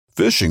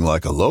Fishing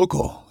like a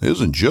local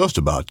isn't just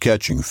about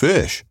catching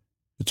fish.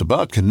 It's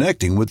about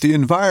connecting with the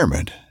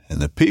environment and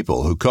the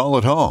people who call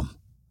it home.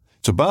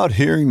 It's about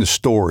hearing the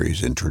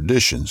stories and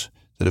traditions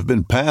that have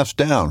been passed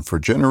down for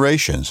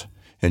generations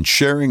and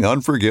sharing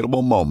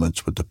unforgettable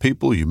moments with the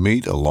people you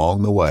meet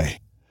along the way.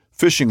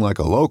 Fishing like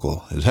a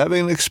local is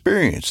having an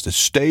experience that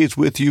stays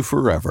with you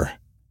forever.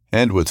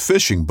 And with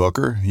Fishing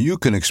Booker, you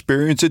can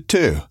experience it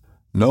too,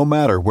 no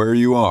matter where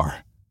you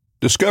are.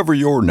 Discover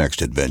your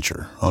next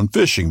adventure on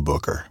Fishing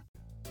Booker.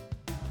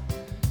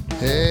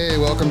 Hey,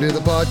 welcome to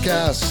the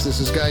podcast. This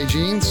is Guy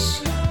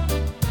Jeans,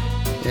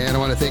 and I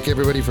want to thank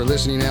everybody for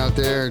listening out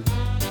there.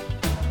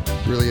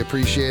 Really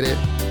appreciate it.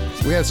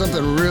 We had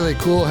something really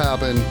cool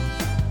happen,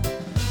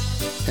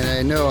 and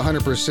I know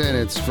 100%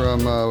 it's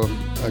from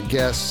a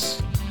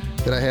guest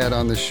that I had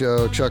on the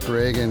show, Chuck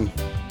Reagan,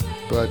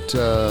 but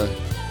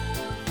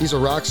he's a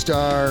rock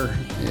star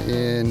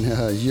in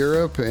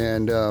Europe,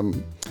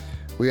 and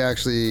we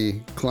actually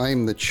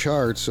climbed the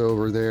charts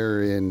over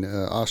there in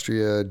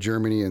Austria,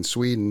 Germany, and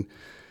Sweden,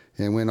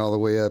 and went all the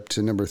way up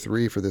to number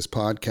 3 for this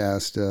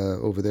podcast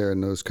over there in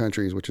those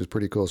countries, which is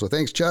pretty cool. So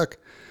thanks, Chuck.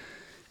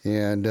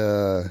 And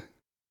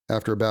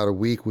after about a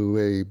week,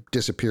 we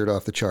disappeared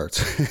off the charts.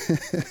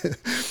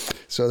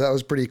 So that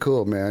was pretty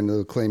cool, man.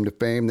 The claim to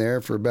fame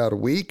there for about a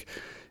week,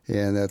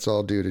 and that's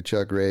all due to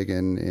Chuck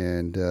Reagan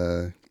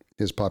and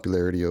his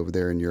popularity over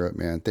there in Europe,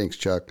 man. Thanks,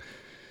 Chuck.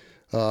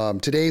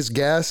 Today's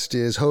guest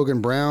is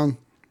Hogan Brown.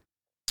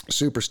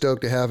 Super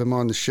stoked to have him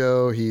on the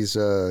show. He's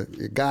a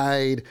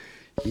guide.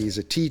 He's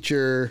a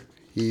teacher.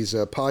 He's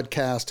a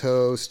podcast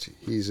host.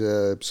 He's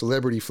a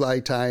celebrity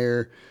fly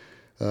tyer.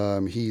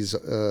 He's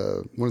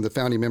one of the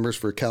founding members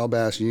for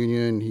Calabash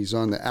Union. He's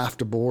on the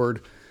AFTA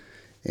board.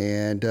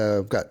 And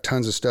I've got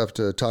tons of stuff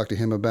to talk to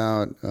him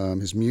about.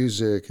 His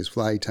music, his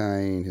fly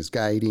tying, his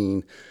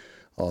guiding,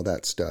 all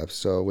that stuff.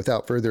 So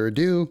without further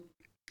ado,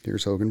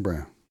 here's Hogan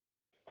Brown.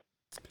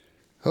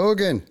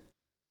 Hogan.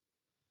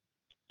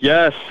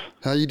 Yes.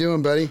 How you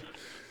doing, buddy?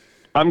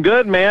 I'm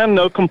good, man.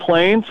 No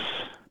complaints.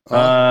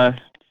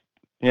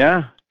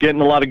 Yeah,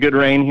 getting a lot of good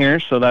rain here,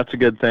 so that's a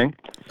good thing.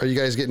 Are you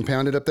guys getting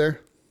pounded up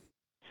there?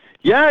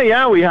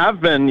 Yeah, we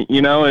have been.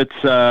 You know,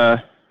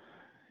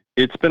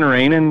 it's been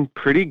raining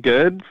pretty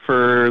good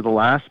for the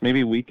last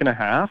maybe week and a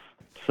half.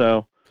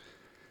 So,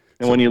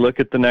 and when you look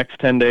at the next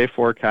 10-day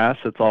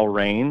forecast, it's all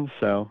rain.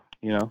 So,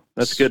 you know,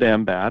 that's good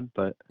and bad,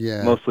 but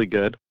mostly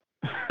good.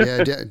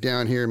 Yeah,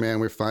 down here,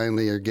 man, we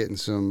finally are getting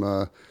some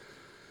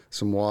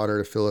water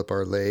to fill up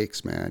our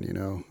lakes, man. You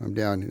know, I'm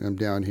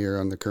down here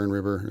on the Kern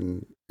River,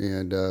 and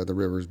the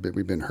river's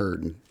we've been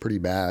hurting pretty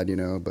bad, you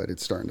know, but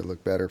it's starting to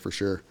look better for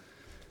sure.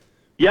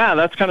 Yeah,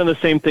 that's kind of the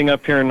same thing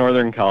up here in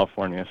Northern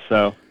California.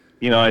 So,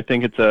 you know, I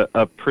think it's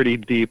a pretty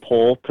deep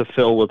hole to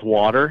fill with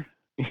water,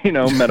 you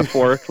know,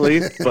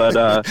 metaphorically,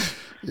 but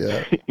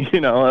yeah,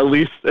 you know, at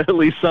least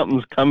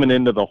something's coming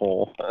into the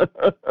hole.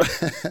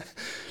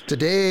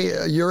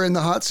 Today, you're in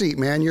the hot seat,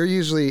 man. You're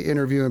usually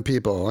interviewing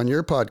people on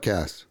your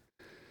podcast.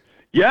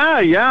 Yeah.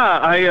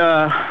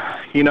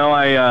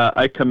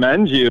 I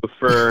commend you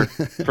for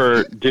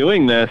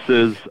doing this.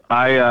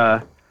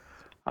 I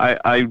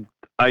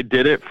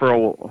did it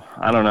for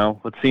I don't know,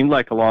 what seemed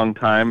like a long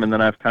time, and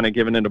then I've kind of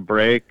given it a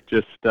break.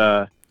 Just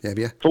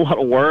it's a lot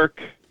of work,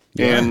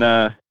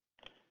 and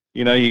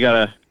you know,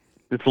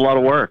 it's a lot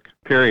of work.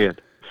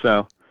 Period.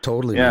 So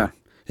totally, yeah,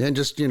 man. And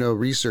just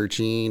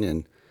researching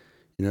and.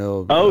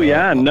 No,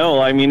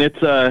 I mean,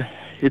 it's a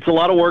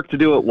lot of work to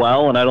do it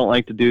well, and I don't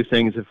like to do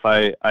things if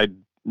I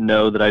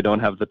know that I don't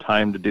have the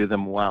time to do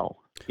them well,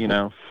 you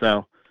know,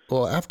 so.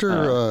 Well,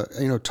 after,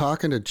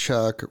 talking to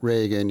Chuck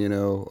Reagan,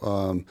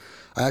 I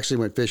actually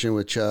went fishing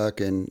with Chuck,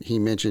 and he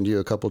mentioned you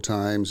a couple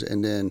times,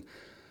 and then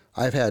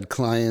I've had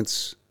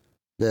clients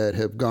that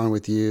have gone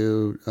with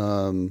you,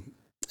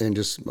 and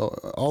just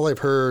all I've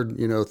heard,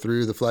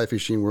 through the fly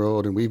fishing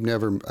world, and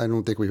I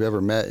don't think we've ever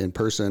met in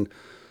person,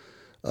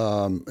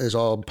 is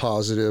all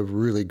positive,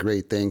 really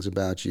great things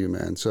about you,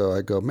 man. So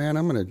I go, man,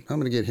 I'm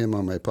gonna get him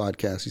on my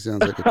podcast. He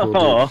sounds like a cool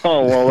dude.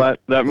 Oh, well,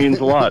 that means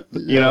a lot.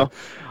 You know,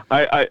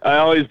 I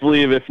always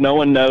believe if no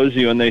one knows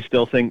you and they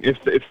still think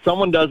if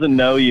someone doesn't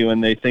know you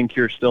and they think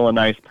you're still a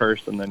nice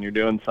person, then you're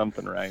doing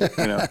something right.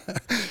 You know.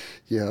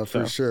 Yeah,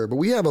 for sure. But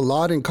we have a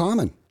lot in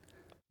common,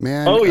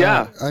 man. Oh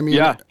yeah.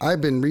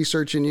 I've been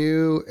researching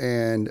you,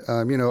 and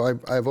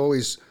I've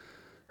always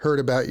heard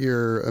about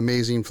your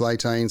amazing fly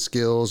tying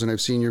skills, and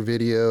I've seen your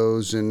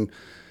videos, and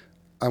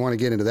I want to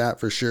get into that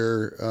for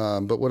sure.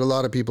 But what a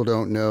lot of people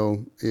don't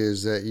know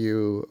is that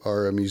you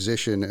are a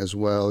musician as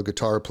well, a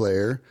guitar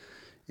player.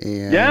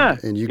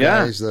 And you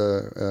guys,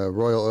 the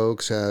Royal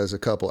Oaks has a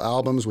couple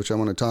albums, which I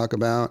want to talk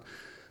about.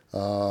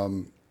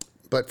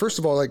 But first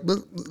of all,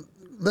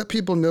 let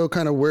people know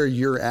kind of where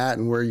you're at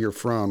and where you're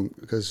from,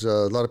 because a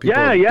lot of people.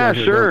 Yeah,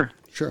 sure.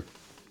 Sure.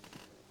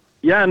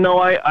 Yeah, no,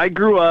 I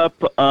grew up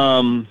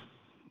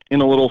in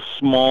a little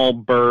small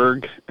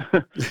burg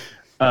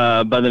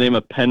by the name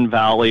of Penn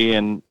Valley,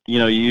 and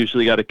you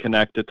usually got to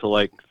connect it to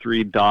like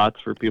 3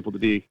 dots for people to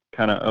be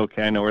kind of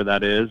okay. I know where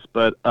that is,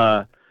 but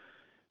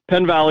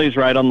Penn Valley's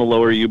right on the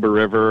lower Yuba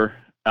River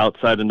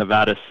outside of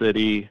Nevada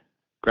City,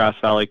 Grass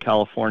Valley,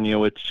 California,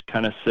 which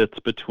kind of sits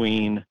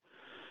between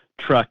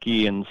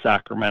Truckee and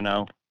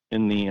Sacramento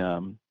in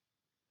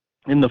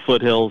the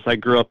foothills. I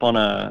grew up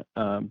on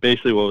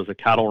basically what was a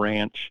cattle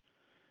ranch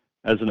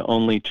as an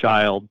only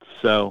child.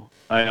 So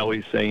I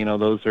always say,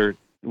 those are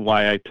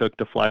why I took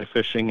to fly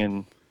fishing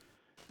and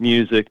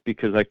music,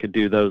 because I could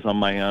do those on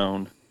my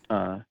own.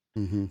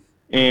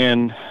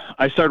 And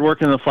I started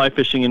working in the fly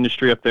fishing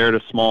industry up there at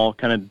a small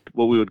kind of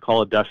what we would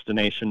call a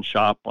destination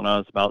shop when I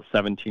was about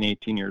 17,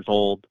 18 years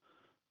old.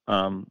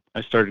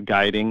 I started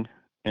guiding,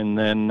 and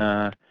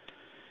then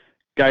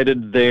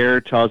guided there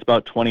till I was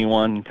about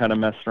 21, kind of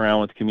messing around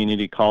with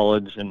community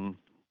college and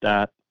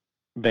that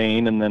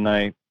vein. And then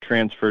I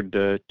transferred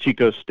to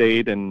Chico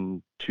State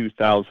in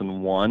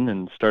 2001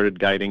 and started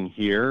guiding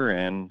here,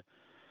 and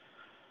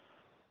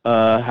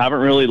haven't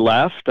really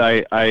left.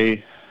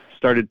 I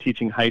started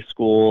teaching high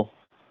school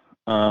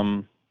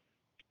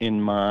in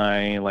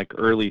my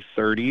early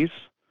 30s,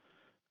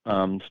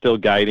 still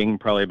guiding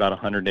probably about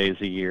 100 days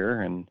a year.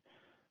 And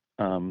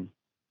and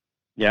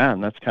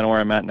that's kind of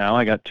where I'm at now.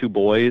 I got 2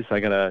 boys. I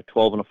got a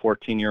 12 and a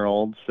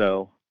 14-year-old,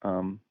 so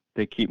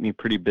they keep me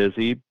pretty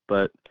busy.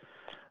 But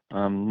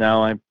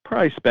now I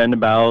probably spend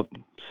about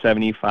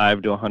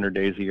 75 to 100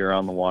 days a year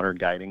on the water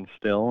guiding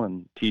still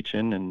and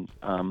teaching,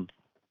 and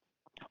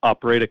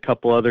operate a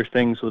couple other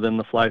things within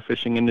the fly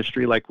fishing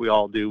industry like we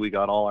all do. We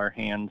got all our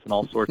hands and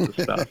all sorts of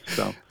stuff.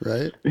 So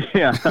right.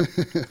 Yeah.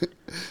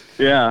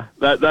 Yeah.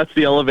 That's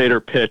the elevator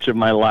pitch of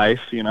my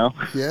life,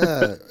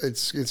 Yeah.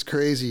 It's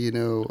crazy.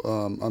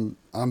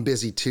 I'm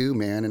busy too,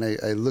 man. And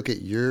I look at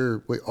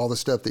all the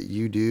stuff that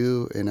you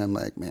do, and I'm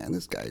like, man,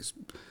 this guy's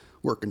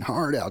working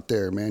hard out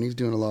there, man. He's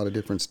doing a lot of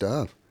different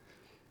stuff.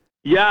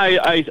 Yeah.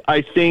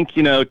 I think,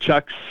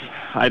 Chuck's,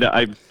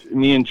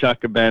 me and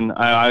Chuck have been,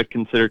 I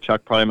consider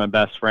Chuck probably my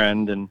best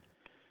friend, and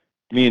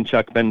me and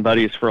Chuck have been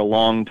buddies for a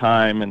long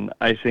time. And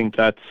I think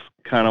that's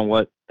kind of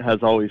what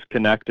has always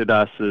connected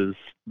us, is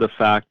the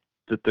fact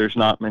that there's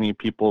not many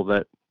people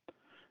that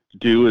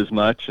do as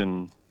much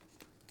and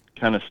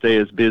kind of stay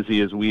as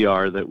busy as we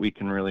are, that we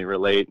can really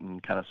relate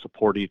and kind of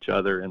support each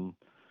other in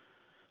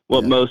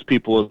what most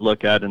people would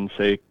look at and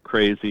say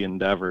crazy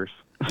endeavors.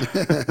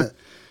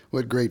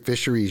 What great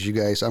fisheries you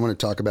guys. I'm going to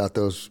talk about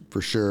those for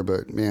sure,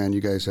 but man,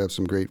 you guys have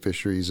some great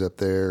fisheries up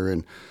there,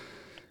 and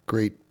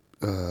great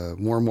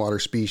warm water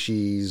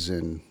species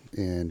and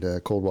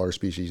cold water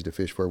species to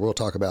fish for. We'll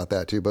talk about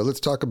that too, but let's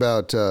talk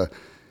about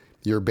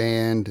your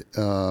band.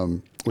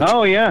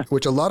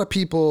 Which a lot of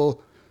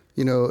people,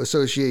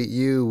 associate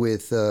you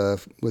with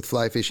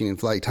fly fishing and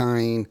fly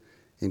tying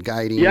and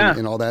guiding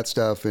and all that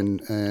stuff.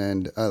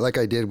 And like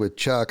I did with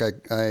Chuck,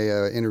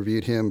 I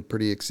interviewed him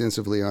pretty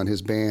extensively on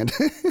his band.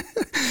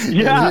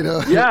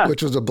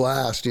 Which was a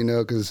blast,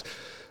 because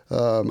I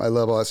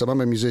love all that stuff. I'm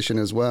a musician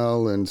as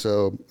well, and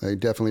so I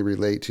definitely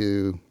relate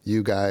to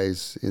you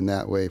guys in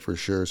that way for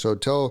sure. So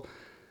tell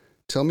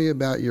me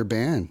about your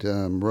band,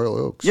 Royal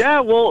Oaks. Yeah,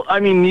 well,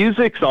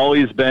 music's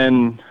always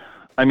been,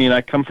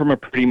 I come from a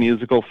pretty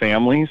musical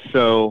family,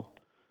 so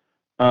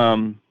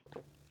my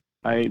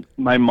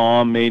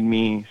mom made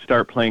me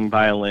start playing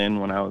violin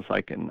when I was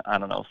in,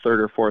 3rd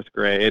or 4th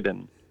grade,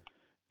 and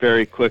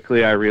very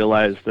quickly I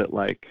realized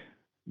that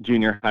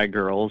junior high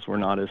girls were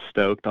not as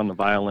stoked on the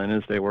violin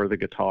as they were the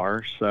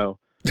guitar. So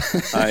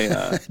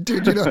I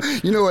dude,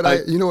 you know what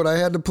I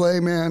had to play,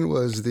 man,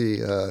 was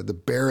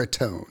the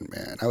baritone,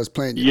 man. I was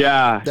playing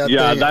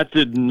that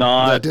did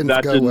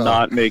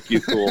not make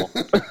you cool.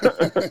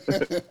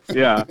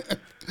 Yeah.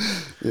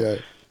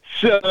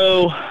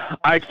 So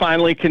I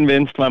finally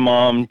convinced my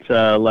mom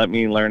to let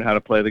me learn how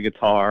to play the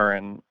guitar,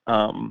 and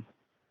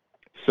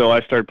so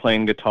I started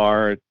playing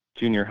guitar at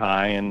junior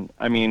high. And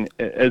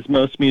as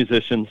most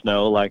musicians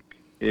know,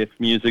 if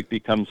music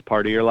becomes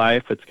part of your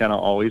life, it's kind of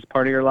always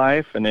part of your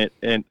life. And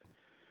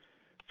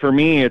for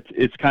me,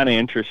 it's kind of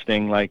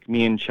interesting.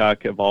 Me and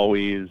Chuck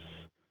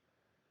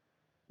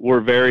we're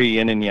very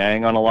yin and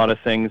yang on a lot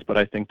of things, but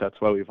I think that's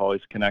why we've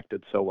always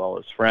connected so well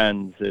as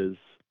friends. Is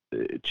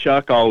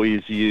Chuck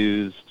always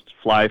used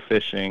fly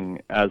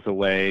fishing as a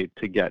way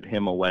to get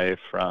him away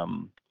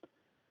from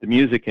the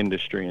music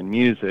industry, and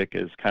music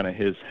is kind of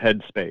his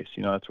headspace.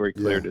 That's where he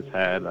cleared his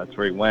head. That's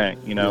where he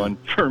went, and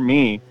for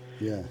me,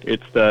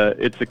 it's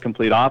the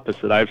complete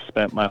opposite. I've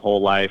spent my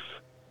whole life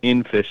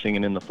in fishing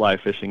and in the fly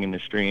fishing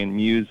industry, and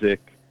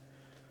music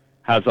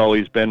has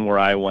always been where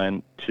I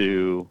went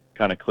to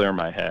kind of clear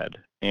my head.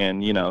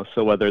 And,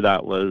 so whether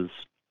that was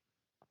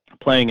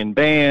playing in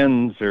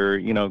bands or,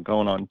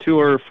 going on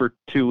tour for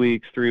 2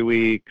 weeks, 3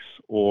 weeks,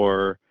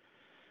 or,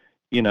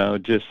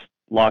 just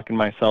locking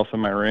myself in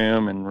my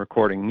room and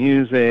recording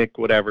music,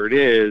 whatever it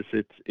is,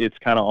 it's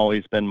kind of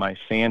always been my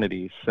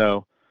sanity.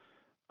 So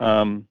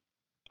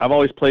I've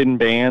always played in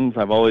bands.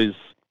 I've always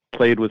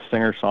played with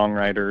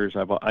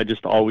singer-songwriters. I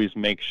just always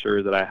make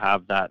sure that I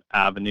have that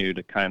avenue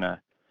to kind of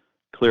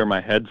clear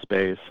my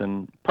headspace.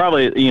 And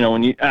probably,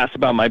 when you ask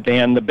about my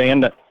band, the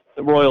band at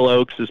Royal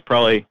Oaks is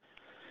probably,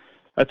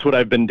 that's what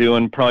I've been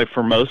doing probably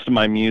for most of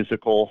my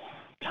musical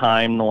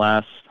time the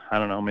last, I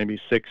don't know, maybe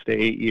 6 to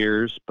 8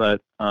 years,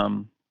 but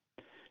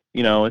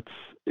you know,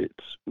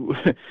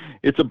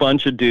 it's a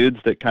bunch of dudes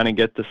that kind of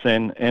get the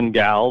same, and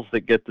gals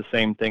that get the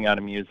same thing out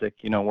of music.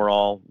 You know, we're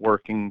all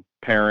working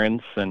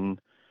parents, and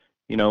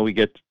you know, we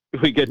get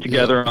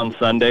together on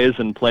Sundays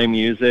and play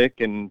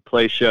music and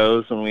play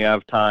shows when we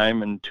have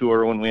time, and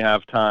tour when we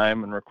have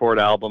time, and record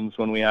albums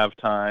when we have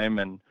time.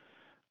 And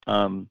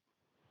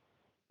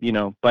you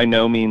know, by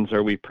no means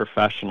are we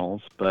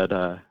professionals,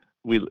 but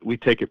we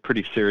take it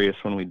pretty serious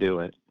when we do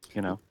it,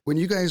 you know. When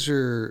you guys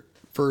are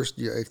first,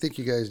 I think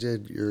you guys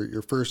did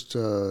your first,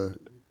 the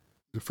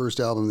first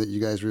album that you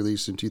guys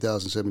released in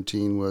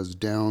 2017 was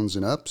Downs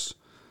and Ups.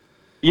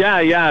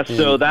 Yeah.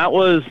 So that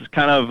was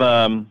kind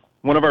of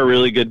one of our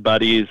really good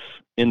buddies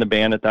in the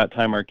band at that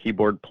time, our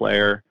keyboard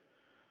player,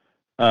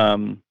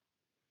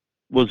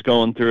 was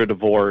going through a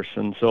divorce.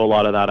 And so a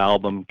lot of that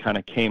album kind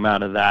of came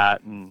out of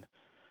that. And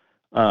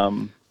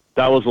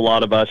that was a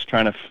lot of us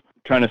trying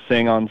to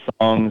sing on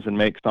songs and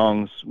make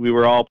songs.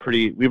 We're all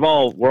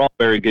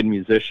very good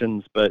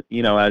musicians, but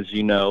you know, as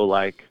you know,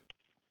 like,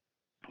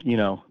 you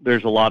know,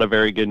 there's a lot of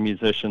very good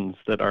musicians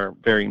that are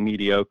very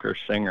mediocre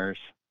singers.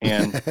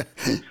 And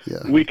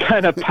we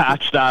kind of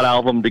patched that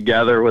album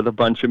together with a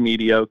bunch of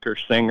mediocre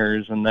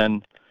singers. And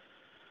then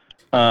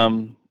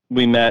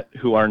we met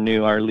who our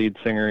lead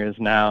singer is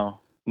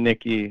now,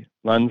 Nikki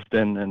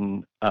Lunsden,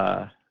 and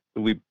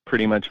we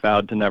pretty much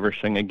vowed to never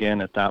sing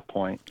again at that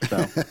point.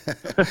 So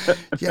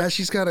yeah,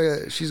 she's got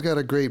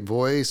a great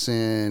voice,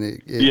 and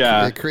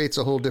it creates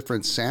a whole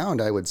different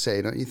sound, I would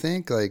say, don't you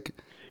think? Like,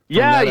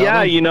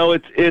 yeah, you know,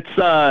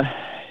 it's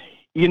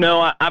you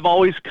know, I've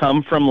always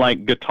come from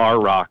like guitar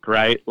rock,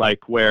 right?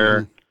 Like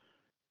where,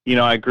 you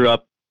know, I grew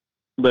up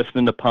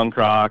listening to punk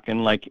rock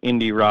and like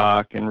indie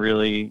rock, and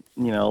really,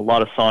 you know, a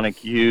lot of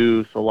Sonic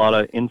Youth, a lot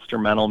of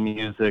instrumental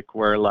music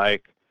where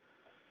like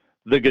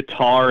the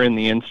guitar and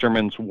the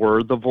instruments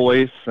were the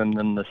voice, and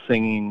then the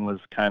singing was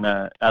kind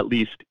of at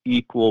least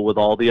equal with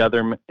all the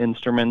other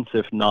instruments,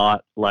 if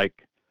not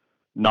like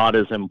not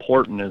as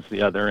important as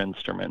the other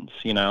instruments,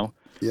 you know?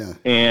 Yeah.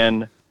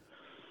 And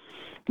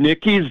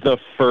Nikki's the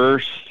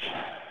first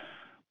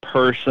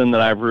person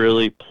that I've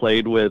really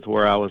played with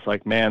where I was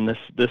like, man,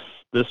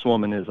 this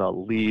woman is a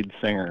lead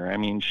singer. I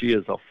mean, she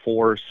is a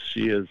force.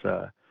 She is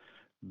a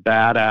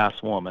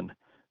badass woman.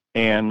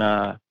 And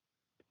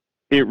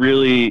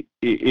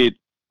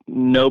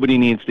nobody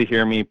needs to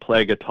hear me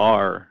play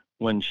guitar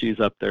when she's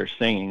up there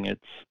singing.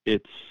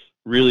 It's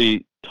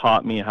really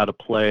taught me how to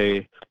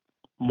play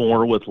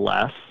more with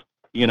less,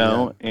 you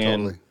know,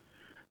 and totally.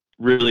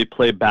 Really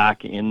play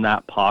back in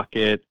that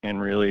pocket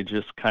and really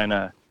just kind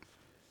of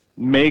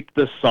make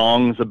the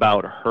songs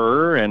about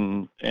her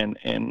and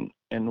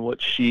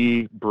what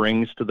she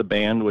brings to the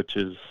band, which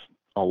is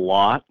a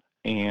lot,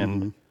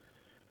 and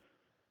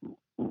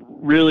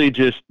really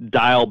just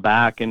dial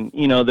back. And,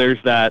 you know,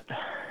 there's that,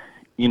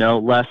 you know,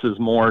 less is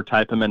more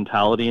type of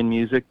mentality in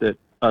music that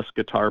us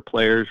guitar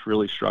players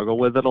really struggle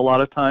with it a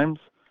lot of times.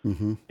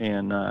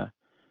 And,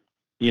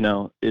 you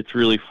know, it's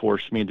really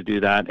forced me to do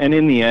that. And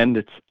in the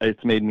end,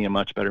 it's made me a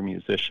much better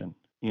musician,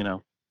 you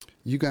know.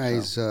 You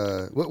guys,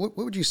 what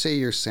would you say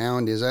your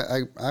sound is?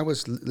 I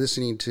was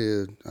listening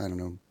to, I don't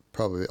know,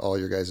 probably all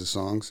your guys'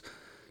 songs,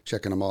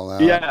 checking them all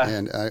out. Yeah.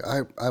 And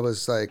I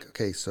was like,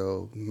 okay,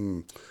 so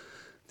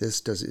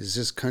is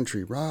this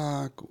country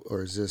rock,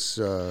 or is this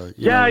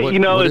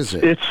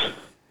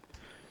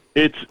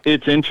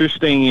it's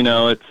interesting, you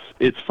know.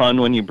 It's fun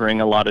when you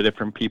bring a lot of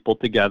different people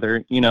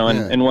together, you know.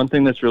 And one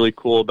thing that's really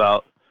cool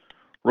about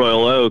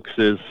Royal Oaks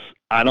is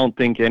I don't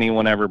think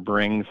anyone ever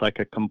brings like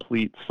a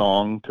complete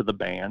song to the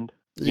band,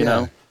 you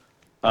know.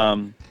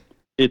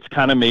 It's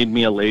kind of made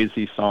me a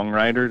lazy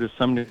songwriter to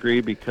some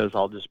degree, because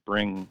I'll just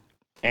bring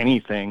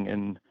anything,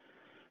 and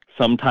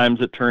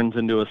sometimes it turns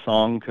into a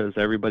song because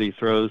everybody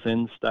throws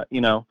in stuff, you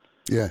know.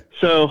 Yeah.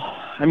 So,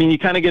 I mean, you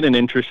kind of get an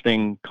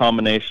interesting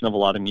combination of a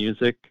lot of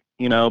music,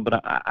 you know,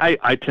 but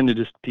I tend to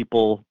just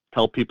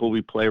tell people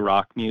we play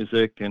rock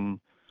music, and,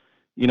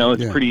 you know,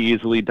 it's pretty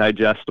easily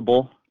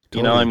digestible.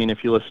 Totally. You know, I mean,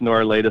 if you listen to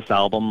our latest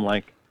album,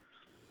 like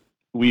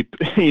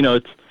you know,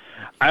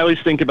 I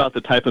always think about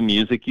the type of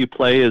music you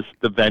play as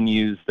the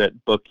venues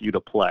that book you to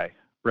play,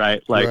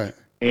 right? Like,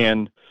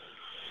 and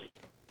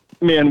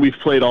man, we've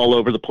played all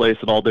over the place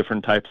at all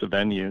different types of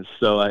venues.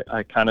 So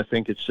I kind of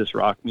think it's just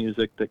rock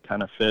music that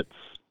kind of fits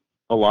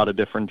a lot of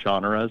different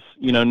genres.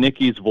 You know,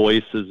 Nikki's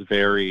voice is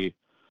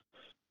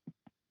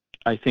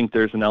I think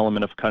there's an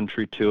element of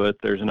country to it.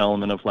 There's an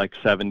element of like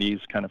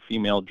 70s kind of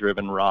female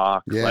driven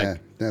rock. Yeah,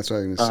 like, that's what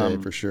I'm going to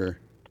say for sure.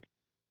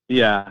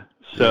 Yeah.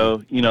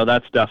 So, you know,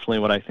 that's definitely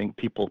what I think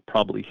people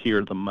probably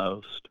hear the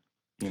most,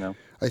 you know.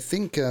 I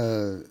think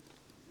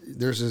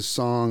there's a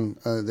song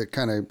that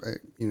kind of,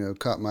 you know,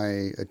 caught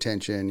my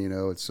attention. You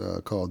know, it's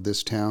called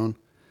This Town.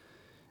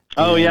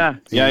 Oh, yeah.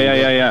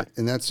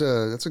 And that's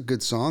a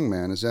good song,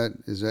 man. Is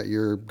that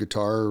your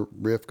guitar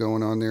riff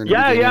going on there?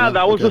 Yeah.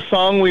 That was a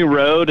song we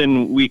wrote,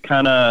 and we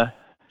kind of,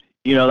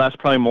 you know, that's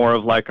probably more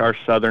of like our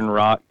Southern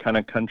rock, kind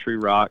of country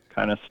rock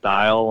kind of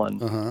style.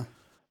 And,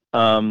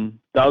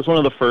 that was one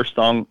of the first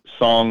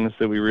songs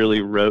that we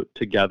really wrote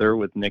together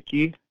with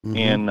Nikki. Mm-hmm.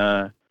 And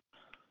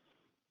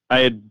I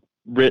had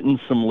written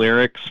some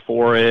lyrics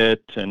for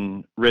it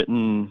and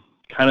written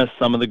kind of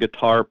some of the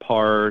guitar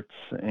parts,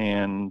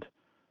 and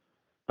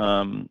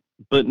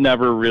but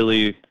never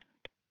really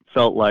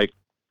felt like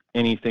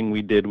anything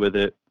we did with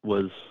it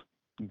was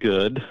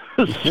good.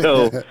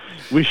 So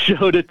we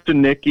showed it to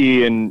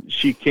Nikki, and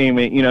she came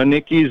in. You know,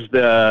 Nikki's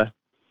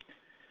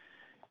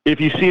if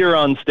you see her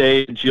on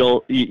stage,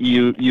 you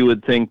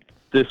would think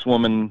this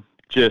woman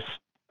just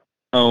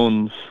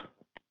owns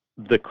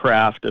the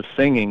craft of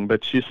singing,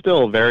 but she's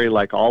still very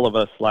like all of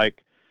us.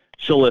 Like,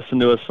 she'll listen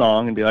to a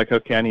song and be like,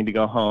 okay, I need to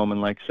go home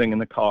and like sing in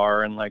the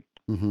car and like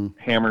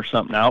hammer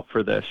something out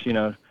for this, you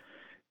know.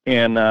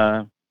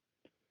 And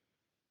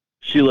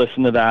she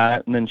listened to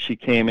that, and then she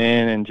came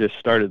in and just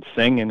started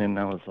singing, and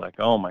I was like,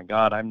 oh my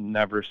God, I'm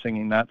never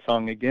singing that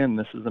song again.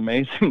 This is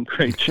amazing.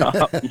 Great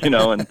job. You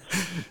know, and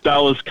that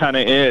was kind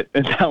of it.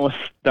 And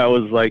that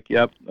was like,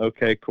 yep.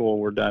 Okay, cool.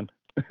 We're done.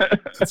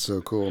 That's so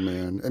cool,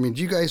 man. I mean,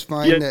 do you guys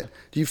find that,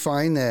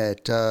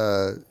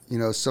 you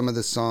know, some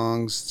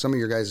of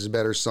your guys'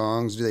 better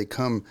songs, do they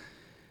come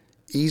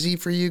easy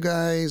for you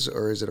guys,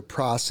 or is it a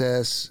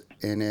process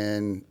and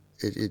then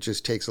it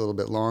just takes a little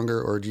bit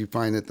longer? Or do you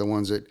find that the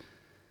ones that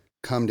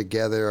come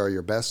together are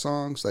your best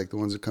songs? Like the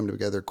ones that come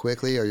together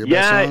quickly are your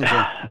best songs?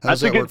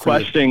 That's a good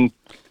question.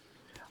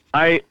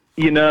 We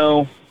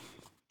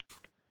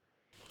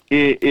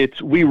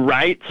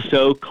write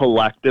so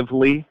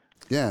collectively.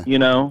 Yeah. You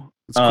know,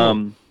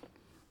 cool.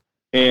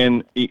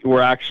 And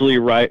we're actually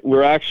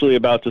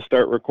about to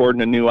start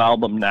recording a new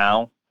album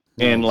now.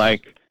 Nice. And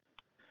like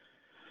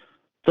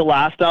the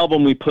last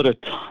album, we put a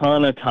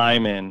ton of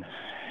time in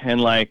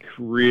and like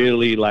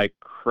really like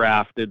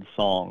crafted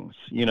songs,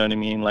 you know what I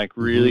mean? Like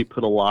really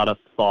put a lot of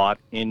thought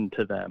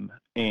into them.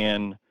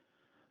 And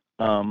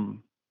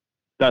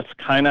that's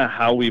kind of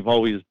how we've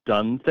always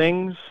done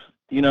things.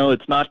 You know,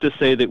 it's not to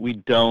say that we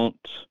don't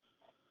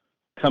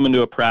come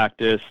into a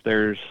practice.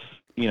 There's,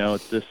 you know,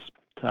 at this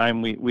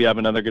time we have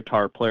another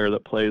guitar player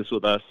that plays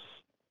with us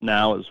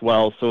now as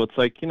well. So it's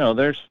like, you know,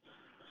 there's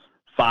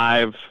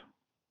five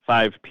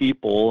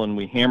people, and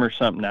we hammer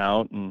something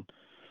out and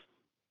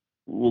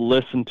we'll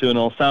listen to it, and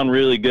it'll sound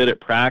really good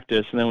at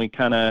practice. And then we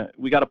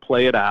got to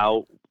play it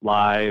out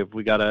live.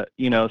 We got to,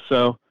 you know,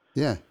 so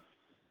yeah,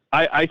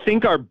 I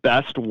think our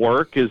best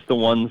work is the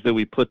ones that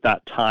we put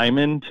that time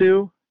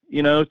into,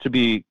 you know, to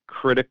be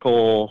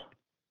critical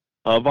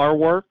of our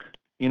work,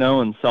 you know,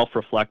 and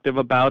self-reflective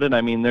about it.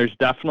 I mean, there's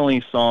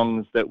definitely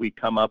songs that we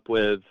come up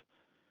with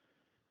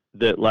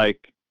that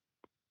like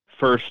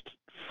first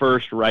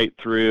right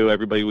through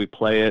everybody, we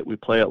play it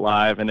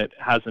live, and it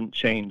hasn't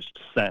changed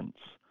since.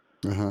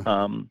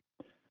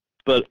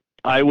 But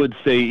I would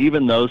say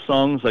even those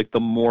songs, like the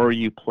more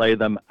you play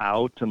them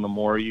out and the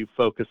more you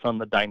focus on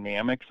the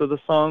dynamics of the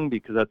song,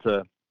 because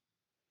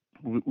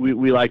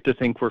we like to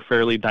think we're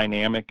fairly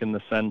dynamic in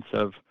the sense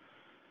of,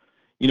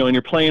 you know, when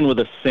you're playing with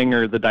a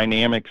singer, the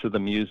dynamics of the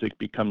music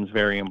becomes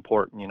very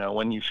important, you know,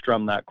 when you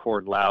strum that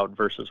chord loud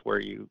versus where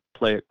you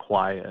play it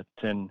quiet,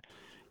 and,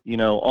 you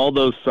know, all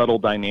those subtle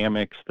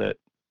dynamics that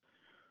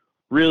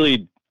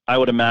really, I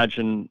would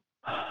imagine,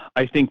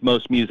 I think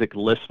most music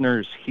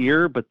listeners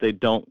hear, but they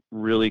don't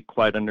really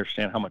quite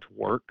understand how much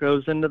work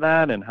goes into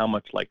that and how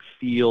much like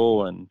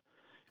feel and,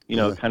 you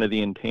know, kind of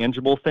the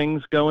intangible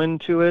things go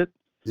into it.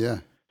 Yeah.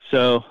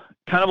 So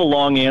kind of a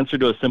long answer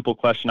to a simple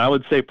question. I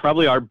would say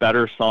probably our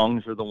better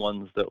songs are the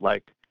ones that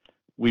like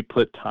we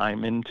put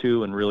time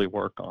into and really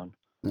work on.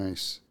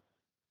 Nice.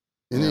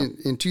 And then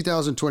in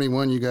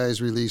 2021, you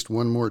guys released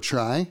One More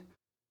Try.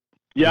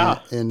 Yeah.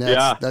 And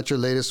that's your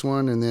latest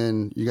one. And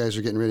then you guys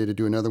are getting ready to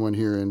do another one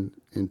here in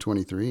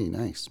 23.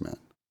 Nice, man.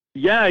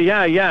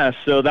 Yeah.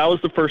 So that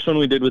was the first one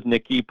we did with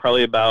Nikki.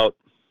 Probably about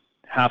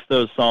half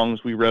those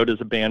songs we wrote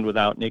as a band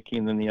without Nikki,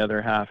 and then the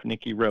other half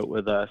Nikki wrote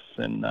with us.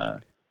 And,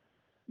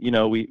 you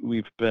know,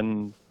 we've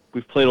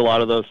played a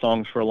lot of those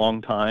songs for a long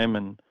time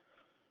and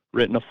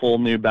written a full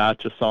new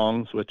batch of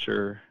songs, which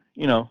are,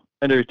 you know,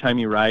 every time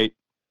you write,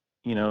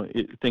 you know,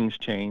 things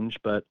change,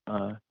 but,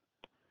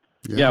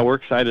 yeah, we're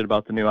excited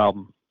about the new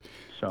album.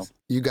 So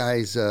you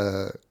guys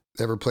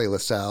ever play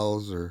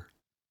LaSalle's or?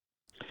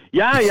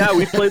 Yeah,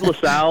 we played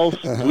LaSalle's.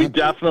 We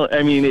definitely.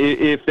 I mean,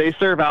 if they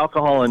serve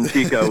alcohol in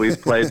Chico,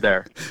 we've played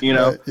there. You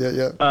know.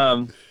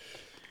 Yeah.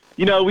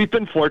 You know, we've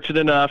been fortunate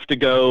enough to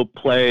go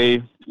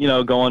play. You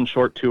know, go on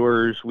short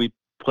tours. We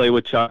play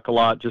with Chuck a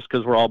lot just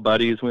because we're all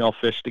buddies. We all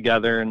fish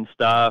together and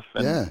stuff.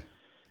 And,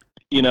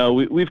 you know,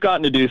 we've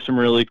gotten to do some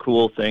really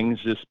cool things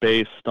just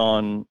based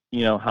on,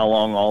 you know, how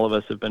long all of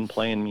us have been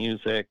playing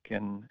music.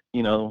 And,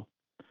 you know,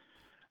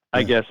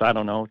 I guess, I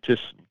don't know,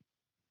 just,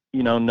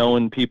 you know,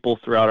 knowing people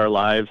throughout our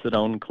lives that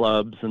own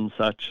clubs and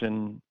such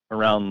and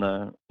around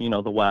the, you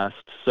know, the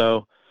West.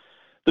 So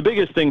the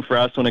biggest thing for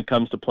us when it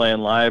comes to playing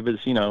live is,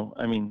 you know,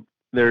 I mean,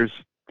 there's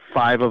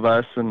 5 of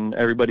us, and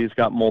everybody's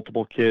got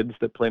multiple kids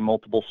that play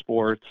multiple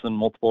sports and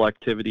multiple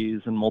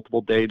activities and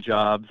multiple day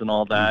jobs and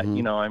all that. Mm-hmm.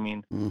 You know, I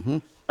mean, Mm-hmm.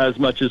 as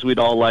much as we'd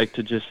all like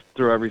to just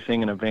throw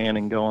everything in a van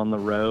and go on the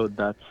road,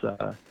 that's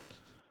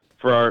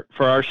for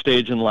our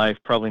stage in life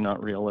probably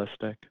not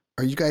realistic.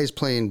 Are you guys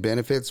playing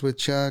benefits with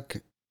Chuck?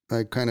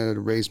 Like kind of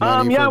raise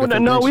money? Yeah, for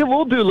different no, things?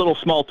 we'll do little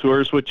small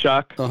tours with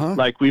Chuck. Uh-huh.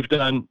 Like we've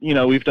done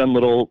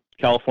little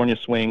California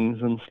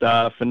swings and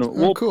stuff, and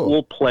cool.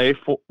 we'll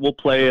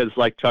play as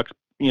like Chuck's.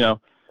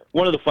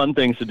 One of the fun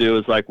things to do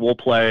is like we'll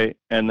play,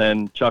 and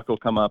then Chuck will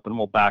come up and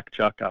we'll back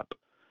Chuck up.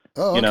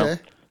 Oh,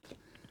 okay.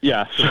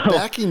 Yeah, so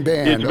backing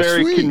band. it's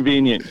very sweet.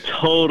 convenient.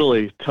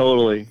 Totally.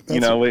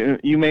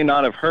 You may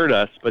not have heard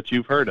us, but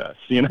you've heard us.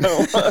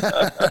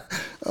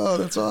 Oh,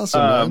 that's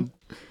awesome, man.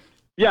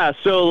 Yeah,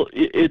 so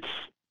it's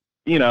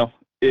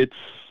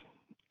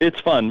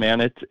fun,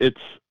 man.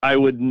 I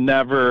would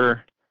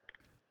never.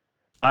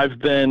 I've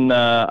been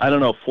I don't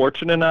know,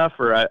 fortunate enough,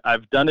 or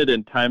I've done it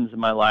in times in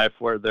my life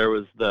where there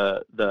was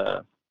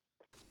the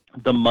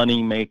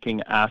money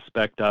making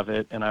aspect of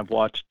it, and I've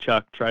watched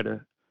Chuck try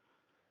to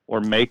or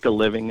make a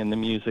living in the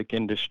music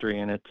industry,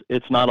 and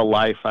it's not a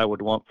life I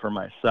would want for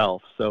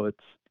myself. So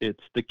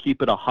it's to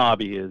keep it a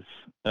hobby is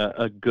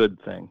a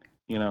good thing.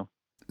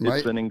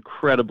 It's an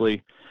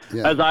incredibly,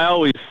 as I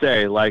always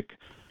say, like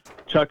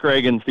Chuck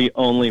Reagan's the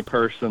only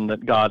person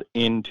that got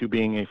into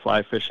being a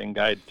fly fishing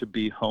guide to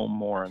be home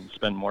more and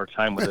spend more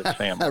time with his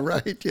family.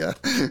 Right, yeah.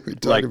 We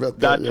talked Like about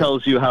that yeah.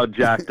 tells you how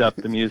jacked up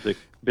the music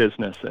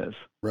business is.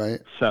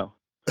 Right. So,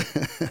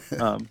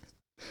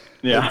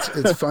 yeah.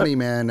 It's funny,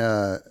 man.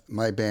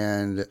 My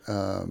band,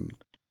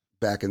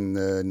 back in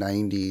the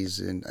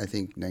 90s, and I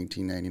think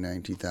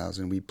 1999,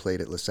 2000, we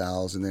played at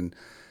LaSalle's, and then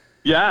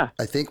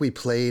I think we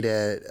played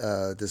at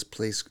this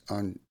place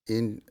on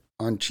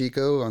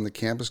Chico on the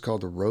campus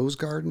called the Rose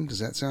Garden. Does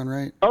that sound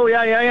right? Oh,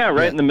 yeah.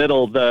 Right in the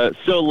middle.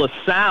 So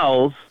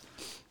LaSalle's,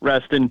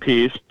 rest in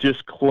peace,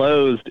 just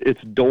closed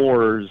its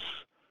doors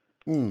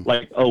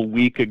like a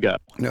week ago.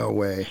 No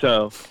way.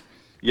 So,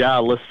 yeah,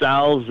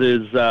 LaSalle's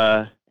is,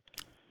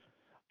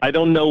 I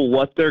don't know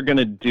what they're going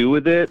to do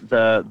with it.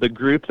 The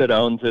group that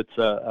owns it's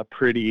a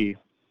pretty,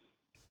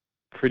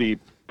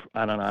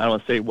 I don't know, I don't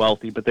want to say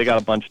wealthy, but they got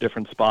a bunch of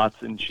different spots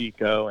in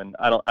Chico, and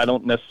I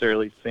don't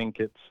necessarily think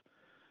it's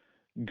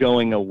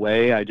going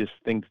away. I just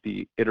think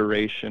the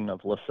iteration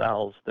of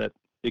LaSalle's that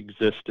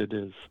existed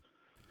is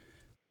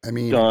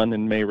done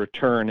and may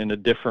return in a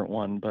different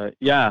one. But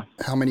yeah,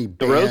 how many the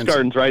bands? Rose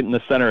Garden's right in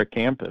the center of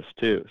campus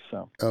too.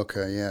 So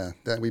okay, yeah,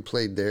 that we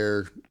played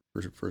there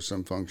for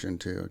some function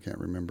too. I can't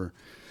remember.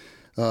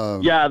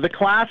 Yeah, the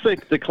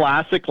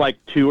classic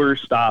like tour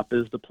stop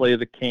is to play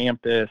the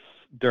campus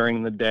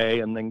during the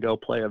day and then go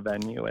play a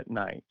venue at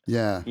night.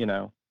 Yeah,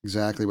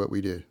 exactly what we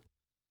did.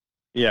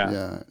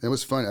 Yeah, it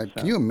was fun.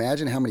 Can you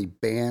imagine how many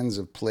bands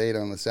have played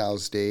on the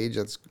South stage?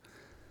 It's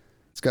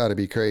got to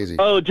be crazy.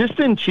 Oh, just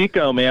in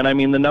Chico, man. I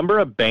mean, the number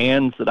of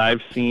bands that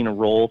I've seen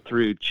roll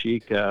through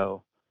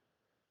Chico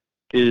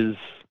is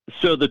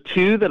so. The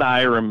two that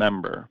I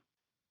remember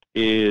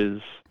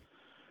is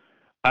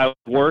I was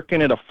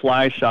working at a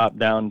fly shop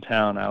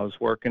downtown. I was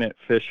working at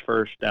Fish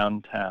First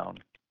downtown,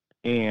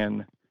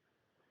 and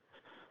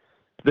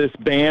this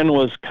band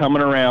was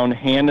coming around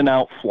handing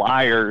out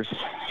flyers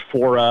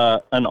for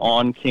an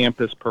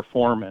on-campus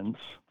performance.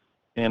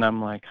 And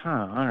I'm like,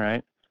 all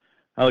right.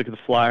 I look at the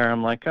flyer.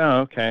 I'm like,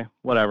 oh, okay,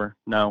 whatever.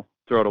 No,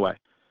 throw it away.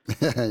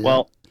 Yeah.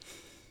 Well,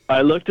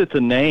 I looked at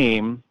the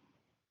name,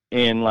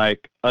 and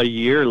like a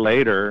year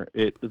later,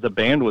 the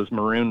band was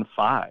Maroon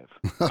 5.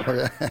 Oh,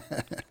 yeah.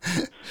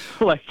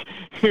 Like,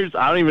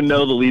 I don't even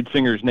know the lead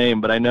singer's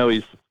name, but I know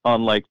he's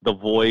on like The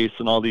Voice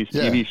and all these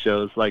TV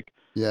shows. Like,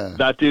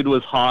 that dude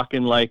was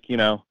hawking like,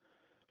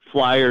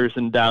 flyers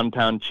in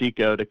downtown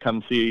Chico to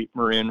come see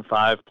Maroon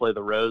 5 play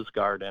the Rose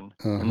Garden.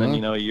 And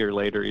then, a year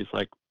later, he's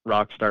like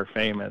rock star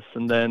famous.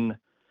 And then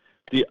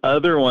the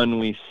other one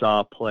we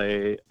saw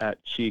play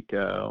at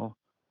Chico,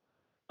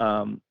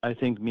 I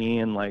think me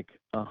and like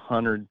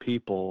 100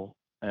 people,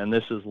 and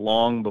this is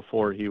long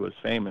before he was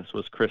famous,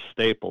 was Chris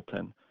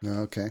Stapleton.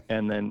 Okay.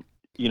 And then,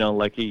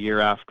 like a year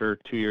after,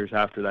 2 years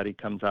after that, he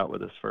comes out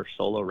with his first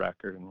solo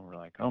record, and we're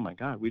like, oh my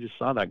God, we just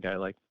saw that guy,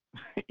 like,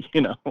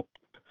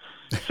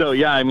 So,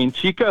 yeah, I mean,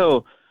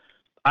 Chico,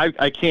 I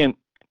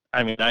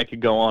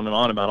could go on and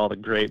on about all the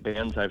great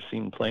bands I've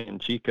seen play in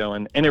Chico,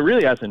 and it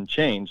really hasn't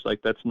changed.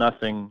 Like, that's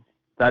nothing,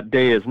 that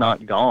day is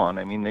not gone.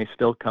 I mean, they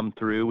still come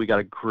through. We got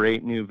a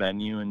great new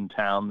venue in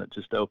town that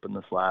just opened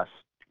this last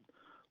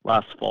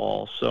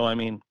fall. So, I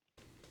mean,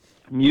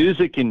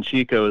 music in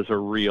Chico is a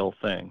real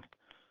thing.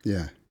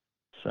 Yeah.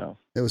 So.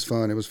 It was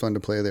fun. It was fun to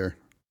play there.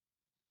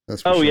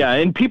 That's for sure. Yeah,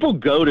 and people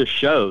go to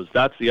shows.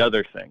 That's the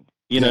other thing.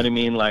 You know what I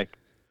mean? Like,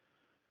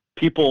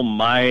 people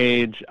my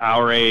age,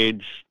 our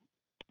age,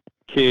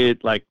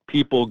 like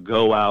people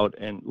go out,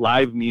 and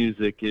live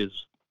music is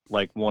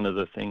like one of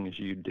the things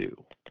you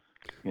do,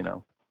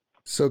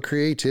 So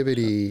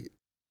creativity,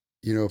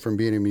 from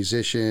being a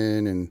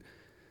musician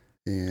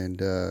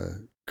and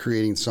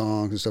creating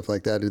songs and stuff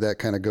like that, did that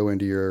kind of go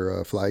into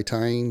your fly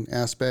tying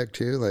aspect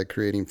too, like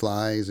creating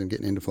flies and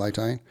getting into fly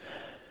tying?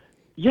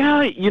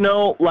 Yeah,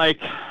 like,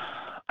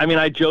 I mean,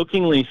 I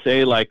jokingly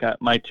say like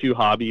my two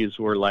hobbies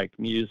were like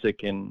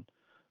music and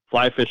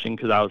fly fishing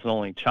because I was an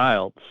only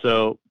child.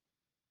 So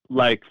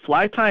like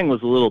fly tying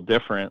was a little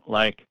different.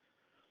 Like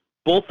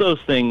both those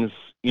things,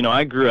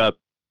 I grew up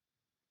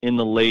in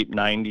the late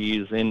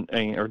 90s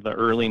or the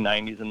early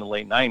 90s and the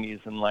late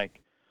 90s. And like,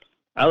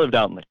 I lived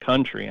out in the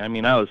country. I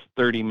mean, I was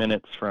 30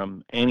 minutes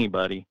from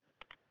anybody.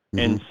 Mm-hmm.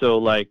 And so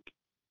like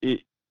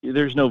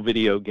there's no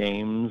video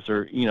games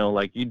or,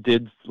 like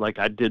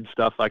I did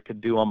stuff I could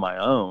do on my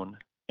own.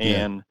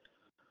 And,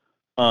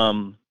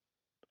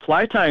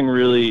 fly tying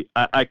really,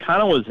 I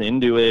kind of was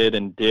into it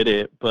and did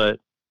it, but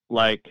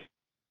like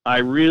I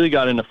really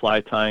got into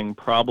fly tying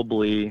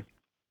probably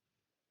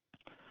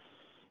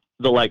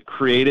the like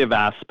creative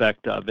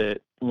aspect of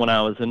it when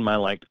I was in my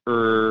like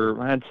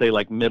I'd say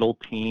like middle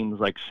teens,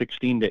 like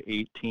 16 to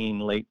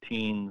 18, late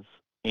teens,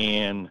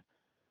 and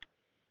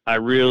I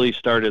really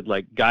started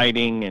like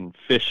guiding and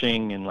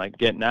fishing and like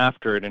getting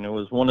after it. And it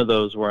was one of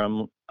those where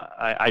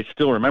I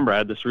still remember I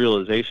had this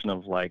realization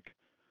of like,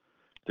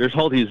 there's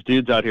all these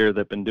dudes out here that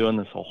have been doing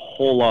this a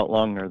whole lot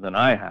longer than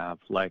I have,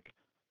 like,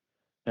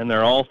 and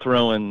they're all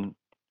throwing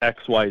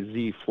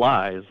XYZ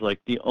flies.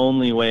 Like the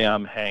only way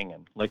I'm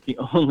hanging, like the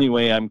only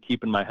way I'm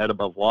keeping my head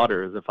above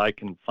water is if I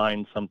can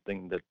find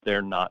something that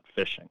they're not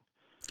fishing.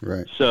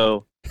 Right.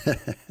 So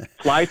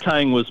fly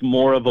tying was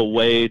more of a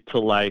way to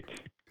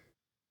like,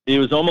 it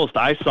was almost,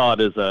 I saw it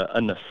as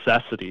a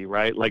necessity,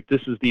 right? Like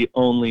this is the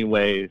only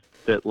way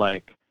that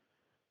like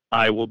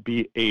I will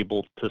be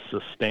able to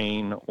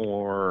sustain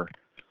or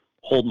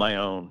hold my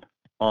own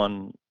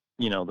on,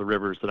 the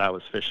rivers that I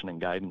was fishing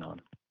and guiding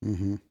on.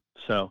 Mm-hmm.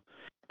 So,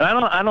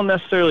 and I don't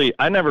necessarily,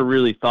 I never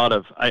really thought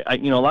of, a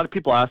lot of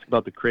people ask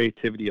about the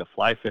creativity of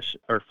fly fish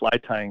or fly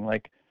tying.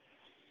 Like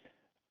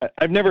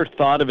I've never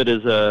thought of it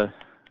as a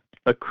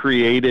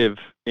creative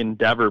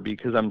endeavor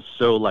because I'm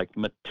so like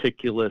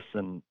meticulous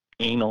and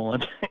anal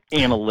and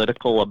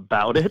analytical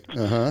about it.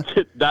 Uh-huh.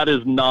 That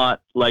is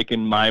not like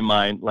in my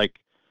mind, like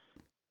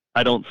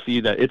I don't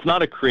see that. It's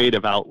not a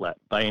creative outlet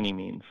by any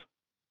means.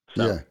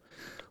 So. Yeah.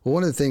 Well,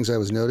 one of the things I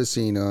was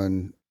noticing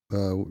on,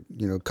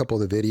 a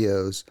couple of the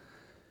videos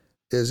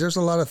is there's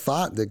a lot of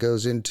thought that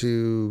goes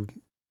into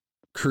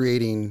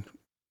creating,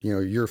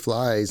 your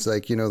flies.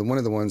 Like, one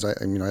of the ones I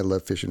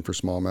love fishing for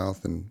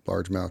smallmouth and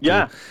largemouth.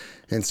 Yeah. Too.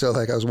 And so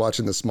like I was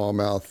watching the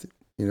smallmouth,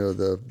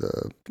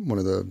 the one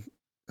of the,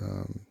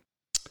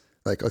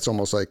 like it's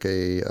almost like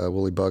a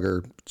woolly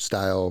bugger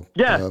style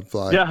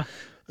fly. Yeah.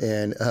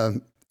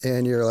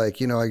 And you're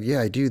like,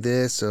 I do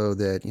this so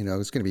that,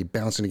 it's going to be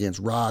bouncing against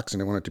rocks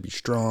and I want it to be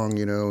strong,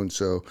 and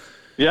so,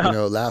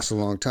 it lasts a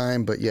long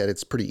time, but yet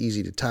it's pretty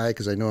easy to tie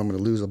because I know I'm going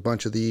to lose a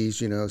bunch of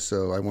these,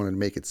 so I wanted to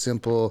make it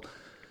simple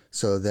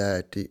so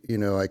that,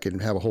 I can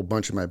have a whole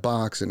bunch in my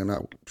box and I'm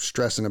not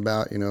stressing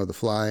about, the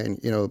fly and,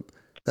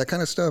 that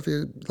kind of stuff.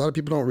 A lot of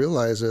people don't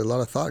realize that a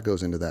lot of thought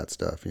goes into that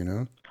stuff,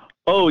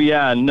 Oh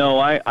yeah, no,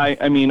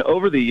 I mean,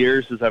 over the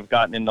years as I've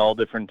gotten into all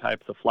different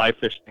types of fly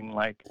fishing,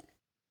 like,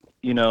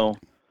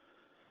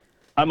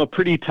 I'm a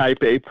pretty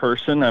type A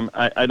person.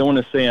 I don't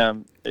want to say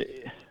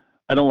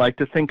I don't like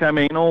to think I'm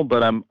anal,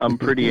 but I'm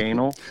pretty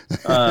anal.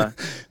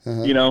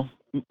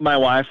 My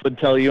wife would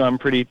tell you I'm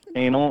pretty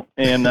anal.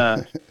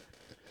 And,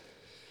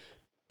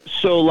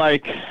 so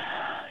like,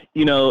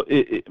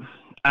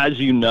 as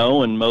you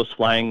know, and most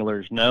fly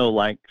anglers know,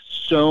 like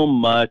so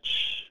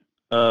much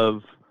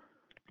of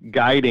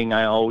guiding,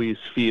 I always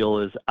feel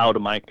is out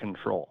of my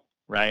control,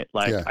 right?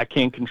 Like I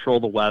can't control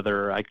the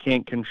weather. I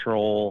can't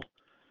control,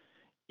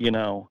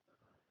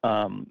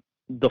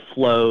 the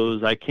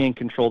flows. I can't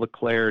control the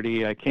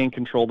clarity. I can't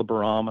control the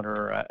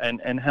barometer.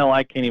 And hell,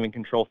 I can't even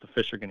control if the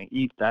fish are going to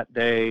eat that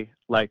day.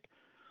 Like,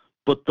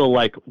 but the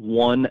like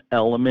one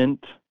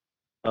element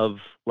of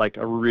like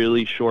a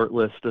really short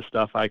list of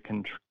stuff I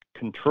can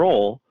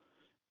control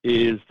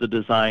is the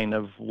design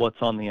of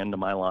what's on the end of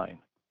my line.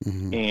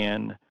 Mm-hmm.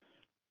 And,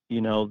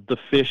 the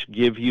fish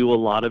give you a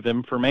lot of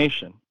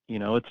information.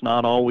 It's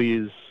not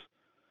always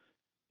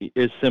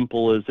as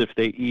simple as if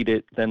they eat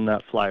it, then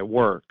that fly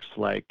works.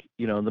 Like,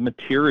 the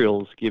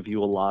materials give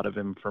you a lot of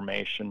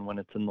information when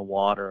it's in the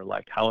water,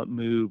 like how it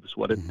moves,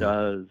 what it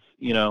does,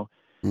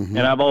 Mm-hmm.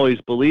 And I've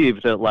always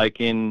believed that like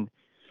in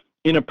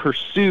a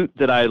pursuit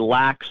that I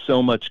lack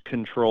so much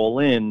control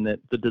in, that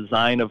the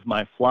design of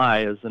my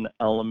fly is an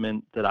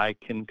element that I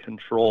can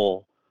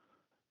control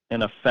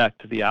and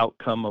affect the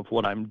outcome of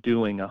what I'm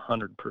doing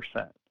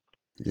 100%.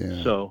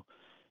 Yeah. So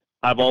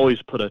I've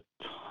always put a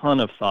ton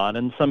of thought,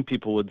 and some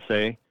people would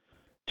say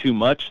too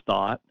much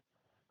thought,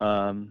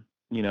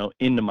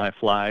 into my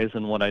flies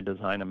and what I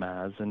design them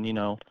as. And,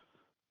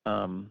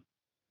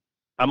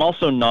 I'm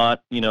also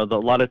not, a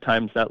lot of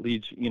times that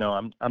leads,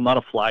 I'm not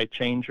a fly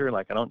changer.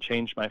 Like I don't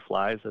change my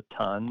flies a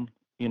ton,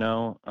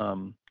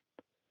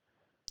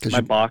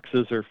 my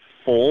boxes are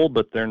full,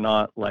 but they're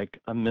not like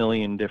a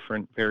million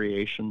different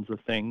variations of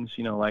things,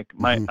 like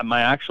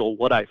my actual,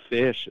 what I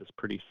fish is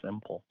pretty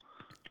simple.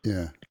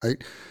 Yeah.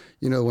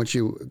 Once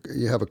you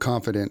have a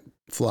confident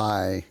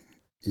fly,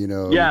 you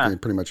can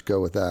pretty much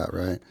go with that,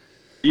 right?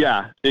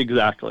 Yeah,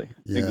 exactly.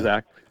 Yeah.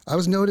 Exactly. I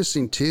was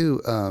noticing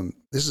too,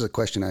 this is a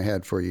question I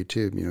had for you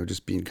too,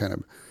 just being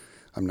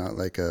I'm not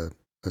like a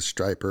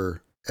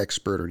striper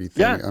expert or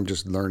anything. Yeah. I'm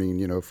just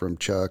learning, from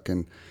Chuck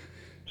and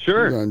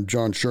Sure.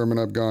 John Sherman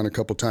I've gone a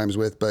couple times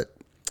with, but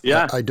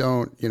Yeah. I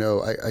don't,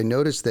 I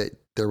noticed that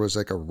there was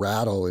like a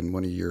rattle in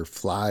one of your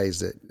flies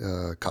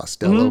that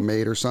Costello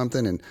made or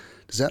something. And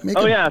does that make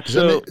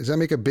does that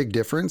make a big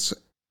difference?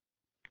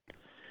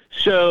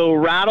 So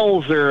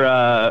rattles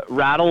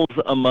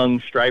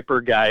among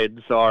striper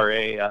guides are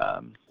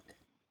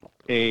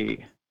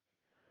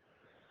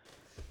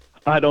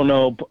I don't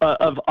know,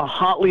 of a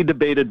hotly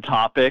debated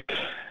topic.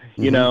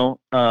 Any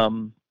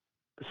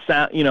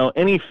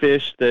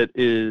fish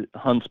that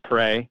hunts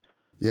prey,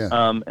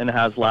 and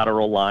has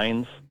lateral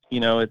lines.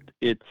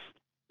 It's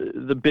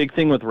the big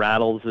thing with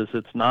rattles is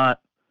it's not.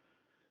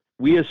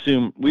 We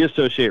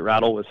associate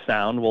rattle with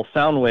sound. Well,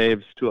 sound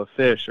waves to a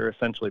fish are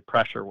essentially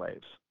pressure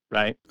waves,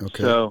 right?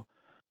 Okay. So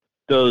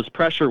those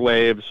pressure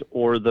waves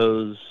or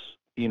those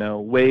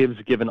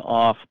waves given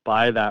off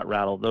by that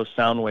rattle, those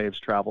sound waves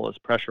travel as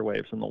pressure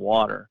waves in the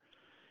water.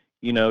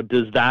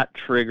 Does that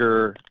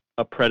trigger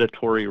a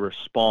predatory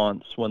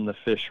response when the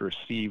fish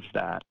receives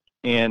that?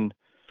 And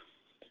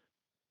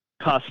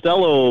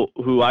Costello,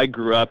 who I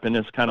grew up in,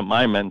 is kind of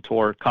my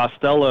mentor.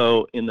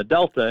 Costello in the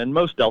Delta, and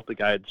most Delta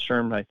guides,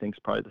 Sherman I think is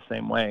probably the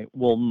same way,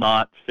 will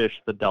not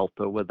fish the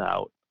Delta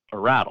without a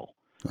rattle.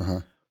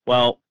 Uh-huh.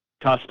 Well,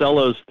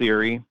 Costello's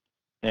theory,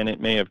 and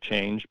it may have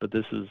changed, but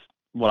this is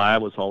what I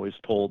was always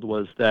told,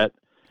 was that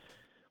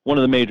one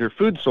of the major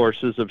food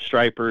sources of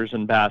stripers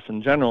and bass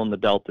in general in the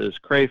Delta is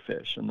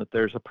crayfish, and that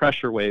there's a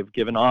pressure wave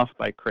given off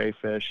by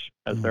crayfish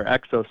as their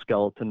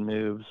exoskeleton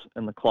moves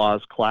and the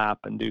claws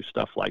clap and do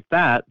stuff like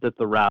that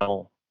the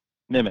rattle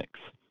mimics.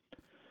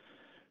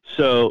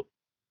 So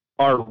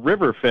our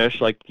river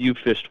fish, like you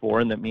fished for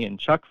and that me and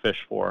Chuck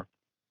fish for,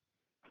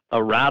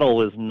 a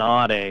rattle is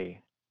not I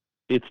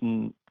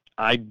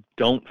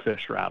don't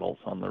fish rattles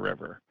on the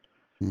river.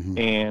 Mm-hmm.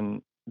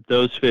 And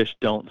those fish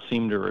don't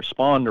seem to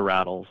respond to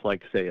rattles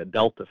like, say, a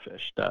Delta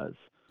fish does.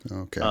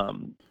 Okay.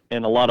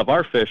 And a lot of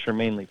our fish are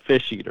mainly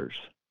fish eaters.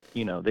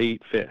 They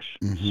eat fish.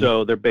 Mm-hmm.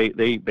 So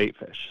they eat bait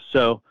fish.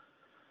 So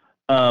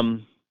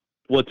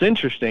what's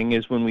interesting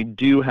is when we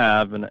do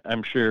have, and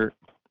I'm sure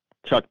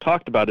Chuck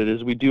talked about it,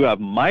 is we do have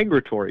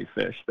migratory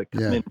fish that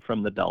come in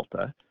from the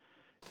Delta.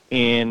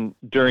 And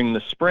during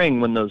the spring,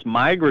 when those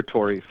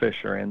migratory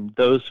fish are in,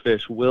 those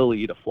fish will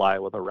eat a fly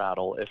with a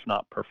rattle, if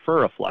not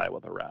prefer a fly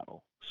with a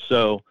rattle.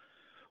 So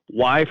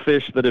why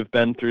fish that have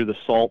been through the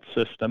salt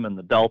system and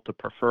the Delta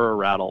prefer a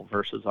rattle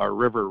versus our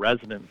river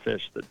resident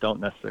fish that don't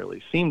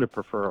necessarily seem to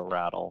prefer a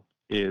rattle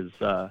is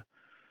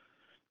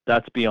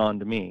that's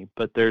beyond me.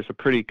 But there's a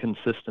pretty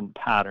consistent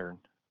pattern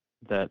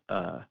that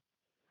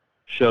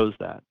shows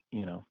that,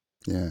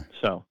 Yeah.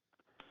 So.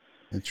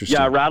 Interesting.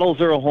 Yeah, rattles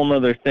are a whole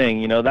nother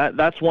thing.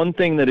 That's one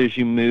thing that as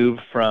you move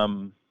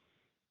from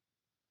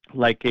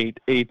like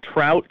a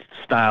trout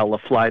style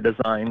of fly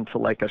design to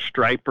like a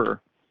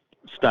striper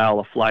style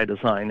of fly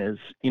design is,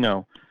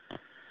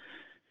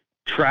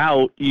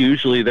 trout,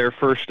 usually their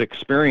first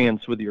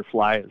experience with your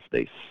fly is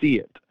they see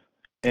it.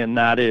 And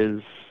that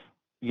is,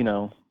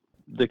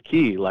 the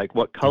key, like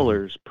what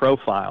colors,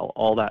 profile,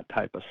 all that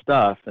type of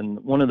stuff.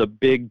 And one of the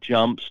big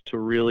jumps to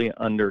really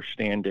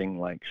understanding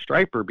like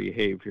striper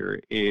behavior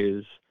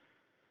is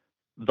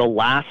the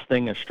last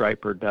thing a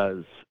striper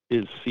does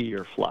is see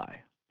your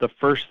fly. The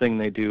first thing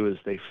they do is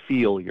they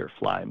feel your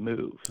fly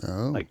move.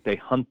 Oh. Like they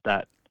hunt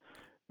that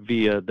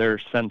via their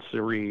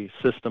sensory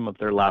system of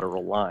their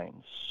lateral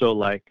lines. So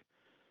like,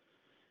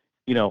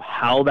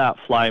 how that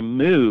fly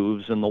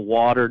moves and the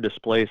water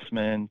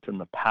displacement and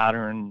the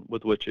pattern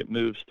with which it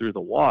moves through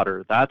the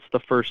water, that's the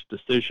first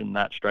decision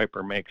that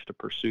striper makes to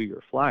pursue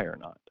your fly or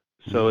not.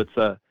 So it's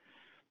a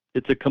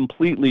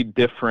completely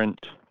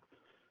different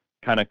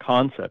kind of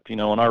concept.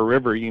 On our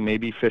river, you may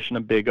be fishing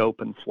a big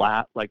open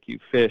flat like you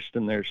fished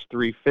and there's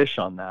 3 fish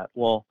on that.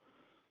 Well,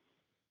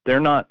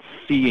 they're not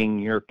seeing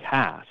your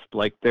cast.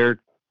 Like they're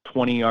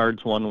 20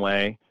 yards one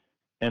way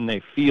and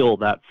they feel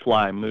that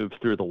fly move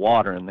through the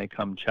water and they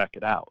come check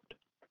it out.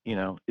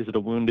 Is it a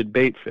wounded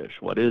bait fish?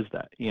 What is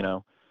that?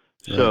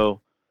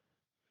 So,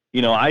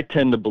 I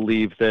tend to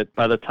believe that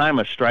by the time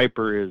a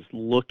striper is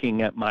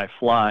looking at my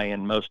fly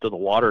in most of the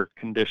water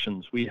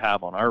conditions we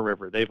have on our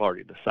river, they've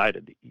already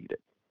decided to eat it.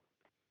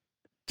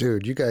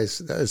 Dude, you guys,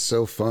 that is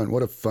so fun.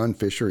 What a fun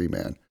fishery,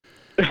 man.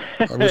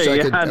 I wish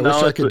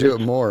I could do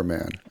it more,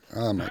 man.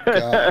 Oh my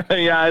God.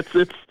 Yeah,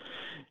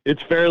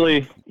 it's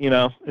fairly,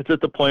 it's at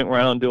the point where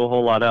I don't do a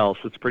whole lot else.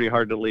 It's pretty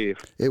hard to leave.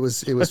 It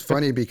was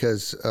funny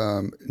because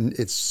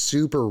it's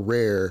super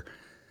rare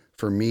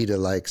for me to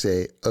like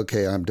say,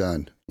 okay, I'm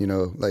done.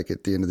 Like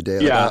at the end of the day,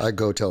 like I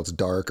go till it's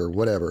dark or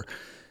whatever.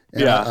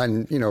 And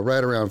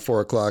right around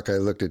 4:00, I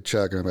looked at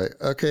Chuck and I'm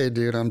like, okay,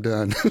 dude, I'm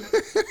done.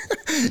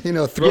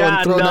 throwing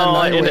that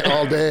night away and,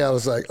 all day. I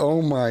was like,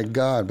 oh my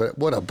God, but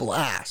what a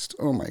blast.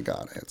 Oh my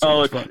God. I had so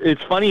much fun.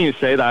 It's funny you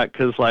say that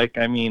because, like,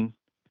 I mean,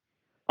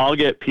 I'll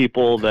get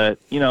people that,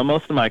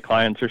 most of my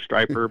clients are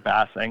striper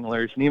bass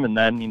anglers. And even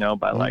then,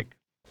 by like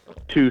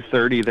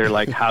 2:30, they're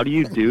like, how do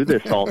you do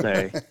this all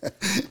day?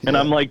 And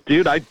I'm like,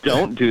 dude, I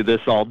don't do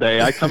this all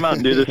day. I come out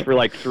and do this for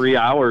like 3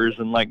 hours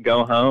and like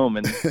go home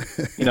and,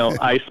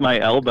 ice my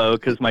elbow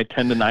because my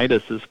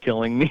tendonitis is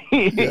killing me.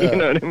 You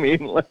know what I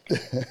mean? Like,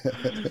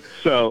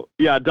 so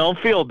yeah, don't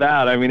feel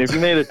bad. I mean, if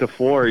you made it to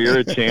 4, you're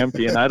a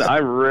champion. I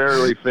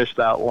rarely fish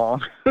that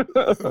long.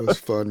 That was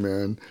fun,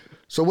 man.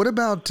 So what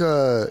about,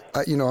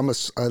 I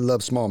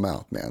love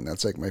smallmouth, man.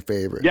 That's like my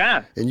favorite.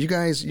 Yeah. And you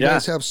guys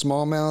have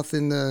smallmouth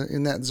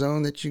in that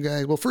zone that you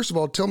guys, well, first of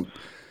all, tell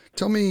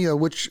me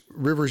which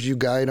rivers you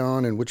guide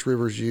on and which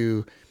rivers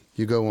you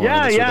go on.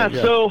 Yeah.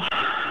 So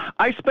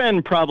I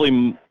spend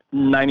probably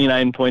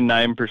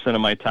 99.9%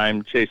 of my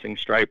time chasing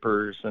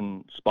stripers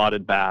and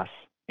spotted bass.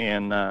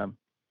 And,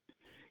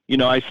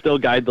 I still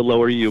guide the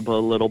lower Yuba a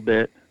little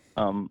bit.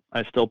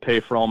 I still pay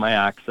for all my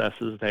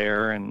accesses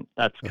there, and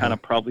that's kind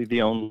of probably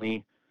the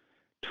only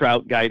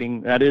trout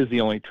guiding. That is the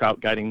only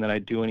trout guiding that I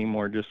do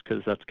anymore, just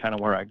because that's kind of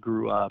where I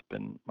grew up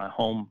and my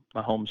home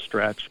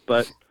stretch.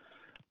 But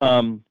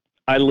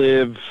I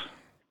live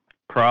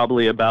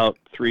probably about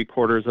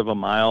 3/4 of a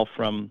mile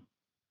from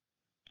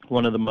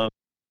one of the most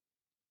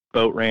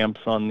boat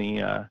ramps on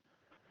the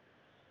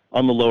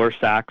lower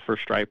Sac for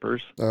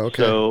stripers. Oh,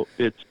 okay. So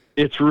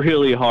it's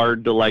really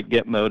hard to like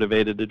get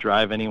motivated to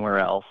drive anywhere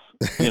else.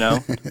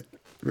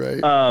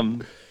 Right.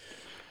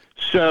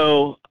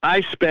 So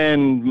I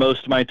spend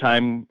most of my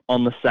time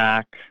on the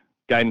Sac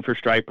guiding for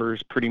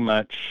stripers pretty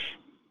much.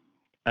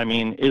 I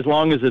mean, as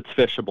long as it's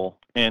fishable.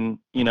 And,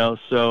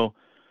 so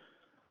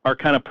our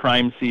kind of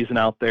prime season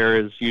out there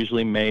is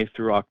usually May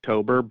through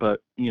October,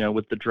 but,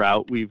 with the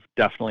drought, we've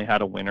definitely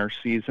had a winter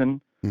season.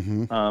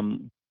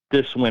 Mm-hmm.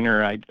 This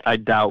winter, I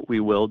doubt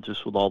we will,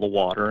 just with all the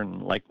water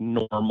and like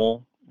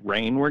normal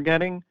rain we're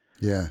getting.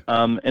 Yeah.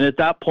 And at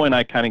that point,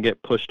 I kind of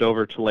get pushed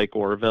over to Lake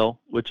Oroville,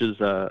 which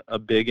is a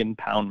big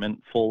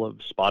impoundment full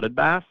of spotted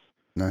bass.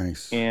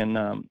 Nice.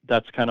 And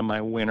that's kind of my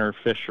winter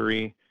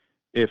fishery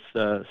if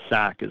the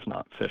Sac is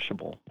not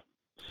fishable.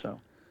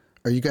 So,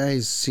 are you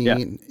guys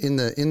seeing in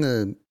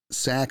the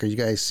Sac? Are you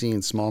guys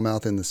seeing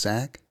smallmouth in the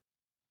Sac?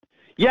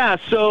 Yeah.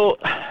 So,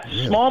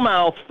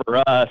 smallmouth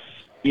for us,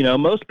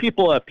 most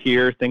people up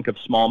here think of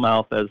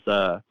smallmouth as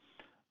a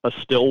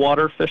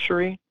stillwater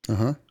fishery.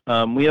 Uh-huh.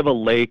 We have a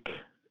lake,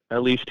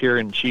 at least here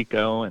in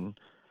Chico, and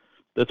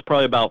that's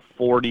probably about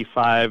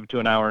 45 to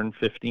an hour and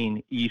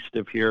 15 east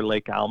of here,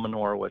 Lake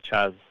Almanor, which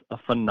has a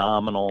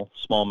phenomenal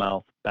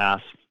smallmouth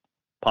bass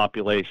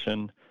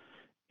population.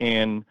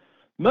 And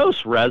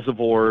most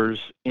reservoirs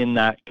in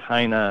that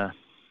kind of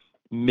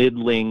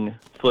middling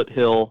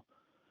foothill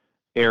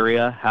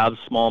area have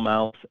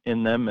smallmouth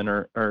in them and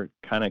are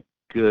kind of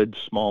good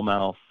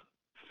smallmouth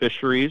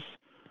fisheries.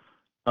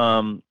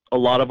 A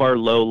lot of our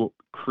low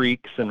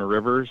creeks and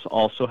rivers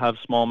also have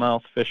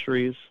smallmouth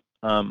fisheries,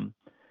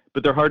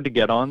 but they're hard to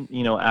get on.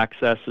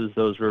 Access as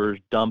those rivers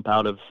dump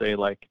out of, say,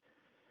 like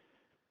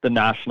the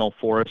national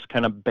forest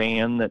kind of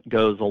band that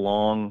goes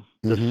along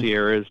the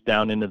Sierras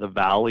down into the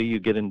valley. You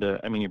get into,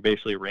 you're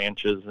basically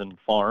ranches and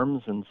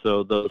farms, and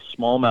so those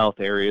smallmouth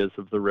areas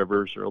of the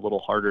rivers are a little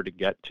harder to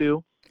get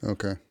to.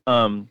 Okay.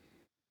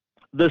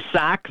 The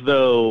Sac,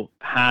 though,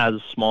 has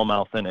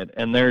smallmouth in it,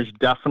 and there's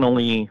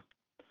definitely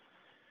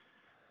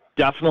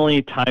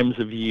times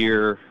of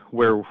year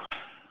where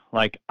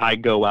like I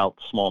go out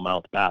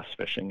smallmouth bass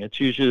fishing. It's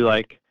usually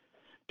like,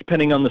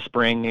 depending on the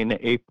spring, in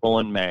April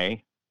and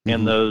May,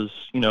 and those,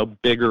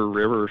 bigger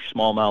river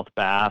smallmouth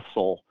bass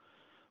will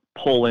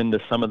pull into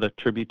some of the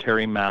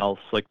tributary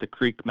mouths, like the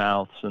creek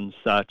mouths and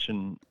such.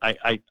 And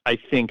I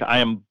think I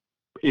am,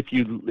 if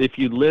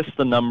you list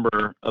the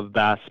number of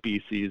bass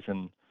species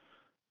and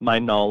my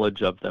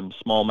knowledge of them,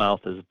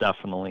 smallmouth is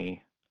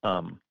definitely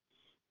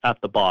at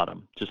the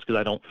bottom, just because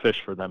I don't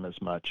fish for them as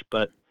much.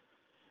 But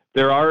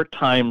there are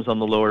times on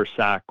the lower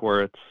Sac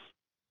where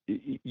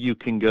you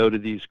can go to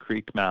these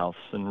creek mouths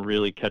and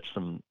really catch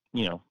some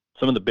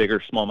of the bigger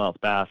smallmouth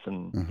bass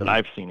that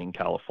I've seen in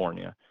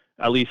California,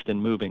 at least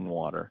in moving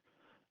water.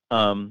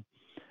 And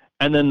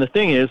then the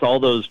thing is, all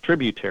those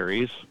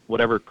tributaries,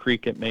 whatever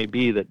creek it may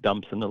be that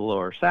dumps into the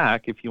lower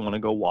Sac, if you want to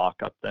go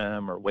walk up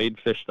them or wade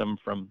fish them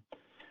from,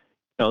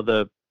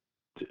 the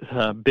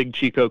Big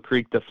Chico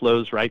Creek that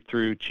flows right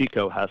through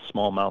Chico has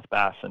smallmouth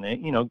bass in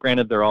it.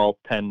 Granted, they're all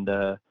 10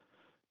 to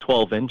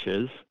 12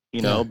 inches,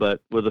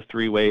 but with a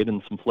 3-weight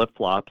and some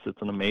flip-flops,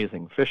 it's an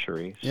amazing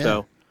fishery. Yeah.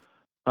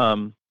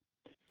 So,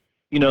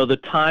 the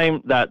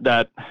time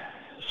that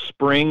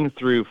spring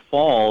through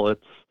fall,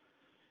 it's,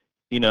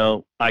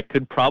 I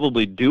could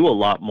probably do a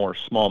lot more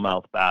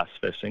smallmouth bass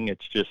fishing.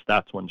 It's just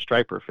that's when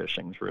striper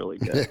fishing's really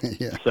good.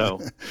 Yeah.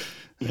 So,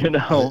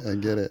 I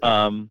get it.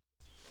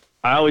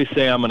 I always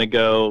say I'm going to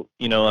go,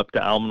 up to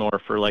Almanor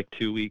for like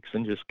 2 weeks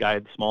and just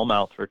guide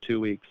smallmouth for 2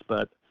 weeks,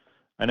 but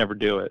I never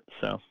do it.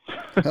 So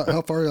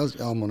how far is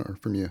Almanor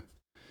from you?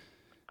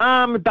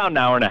 About an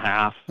hour and a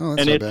half, Oh,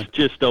 that's and not it's bad.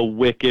 just a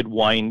wicked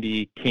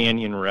windy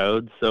canyon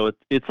road. So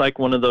it's like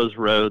one of those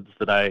roads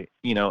that I,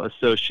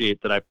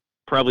 associate that I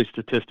probably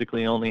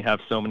statistically only have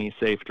so many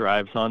safe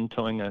drives on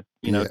towing a,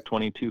 Yeah.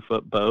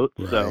 22-foot boat.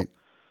 So Right.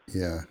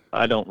 Yeah.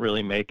 I don't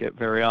really make it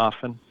very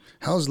often.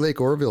 How's Lake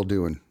Orville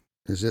doing?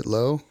 Is it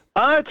low?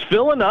 It's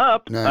filling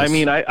up. Nice. I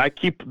mean, I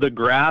keep the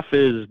graph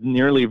is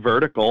nearly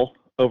vertical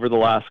over the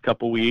last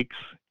couple weeks,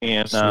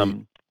 and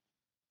Sweet.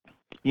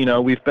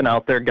 we've been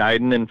out there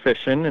guiding and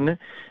fishing, and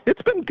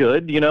it's been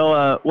good.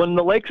 When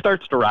the lake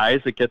starts to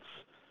rise,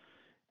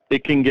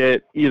 it can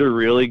get either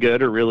really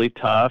good or really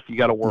tough. You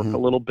got to work Mhm. a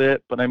little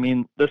bit, but I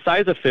mean, the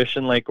size of fish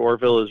in Lake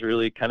Orville has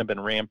really kind of been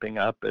ramping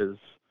up as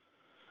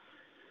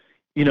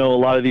a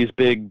lot of these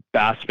big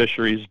bass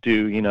fisheries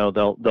do.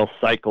 They'll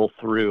cycle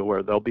through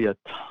where there'll be a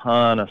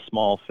ton of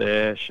small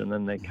fish, and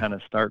then they kind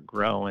of start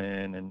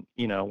growing, and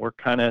we're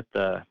kind of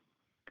at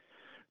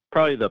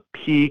probably the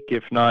peak,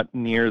 if not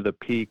near the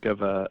peak,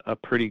 of a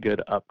pretty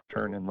good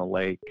upturn in the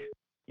lake.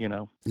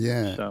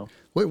 Yeah. So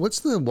What's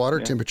the water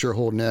yeah. temperature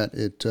holding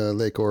at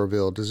Lake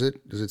Orville? Does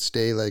it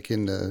stay like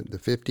in the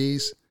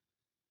 50s?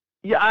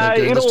 Yeah, Like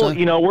during this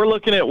time? we're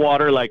looking at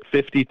water like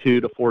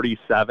 52 to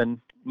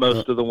 47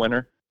 most of the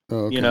winter.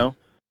 Oh, okay.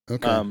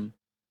 Okay. And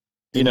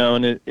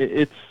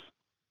it's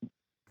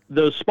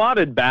those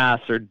spotted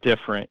bass are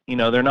different.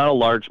 They're not a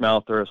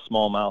largemouth or a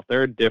smallmouth.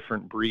 They're a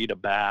different breed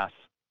of bass.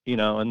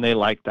 And they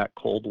like that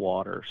cold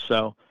water.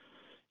 So,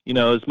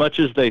 as much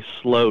as they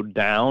slowed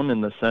down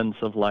in the sense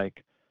of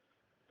like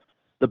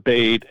the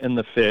bait and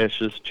the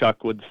fish, as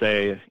Chuck would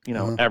say,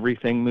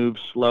 everything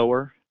moves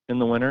slower in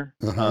the winter.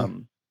 Uh-huh.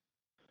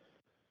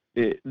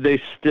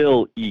 They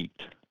still eat.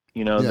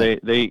 Yeah.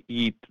 They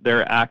eat.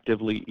 They're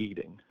actively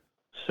eating.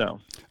 So,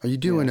 Are you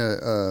doing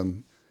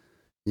the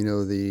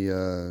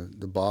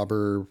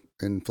bobber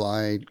and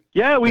fly?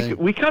 yeah, thing?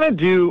 we kind of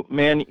do,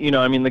 man.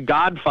 The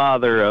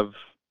godfather of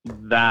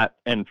that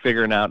and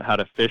figuring out how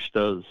to fish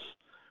those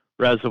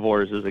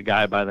reservoirs is a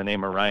guy by the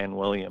name of Ryan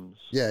Williams.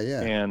 Yeah,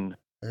 yeah. And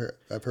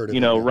I've heard of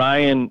it. Yeah.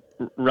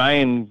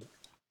 Ryan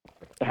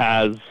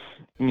has,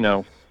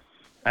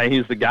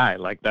 he's the guy.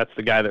 Like, that's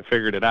the guy that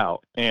figured it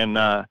out. And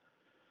the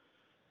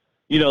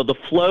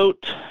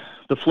float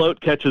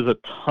catches a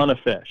ton of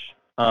fish.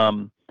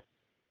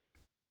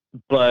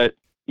 But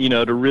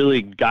to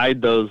really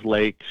guide those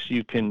lakes,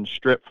 you can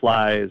strip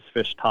flies,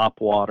 fish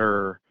top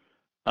water.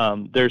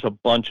 There's a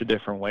bunch of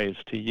different ways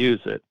to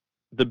use it.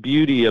 The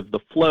beauty of the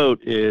float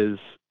is,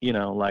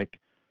 like,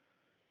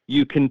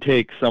 you can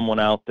take someone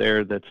out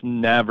there that's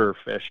never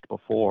fished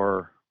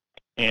before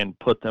and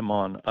put them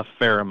on a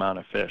fair amount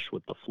of fish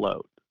with the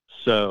float.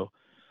 So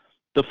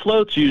the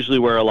float's usually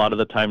where a lot of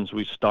the times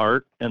we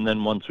start, and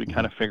then once we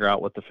kind of figure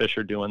out what the fish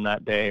are doing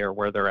that day or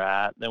where they're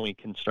at, then we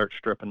can start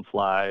stripping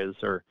flies.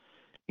 Or,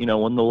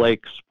 when the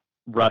lake's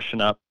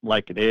rushing up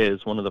like it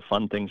is, one of the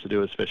fun things to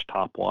do is fish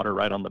top water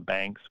right on the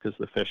banks, because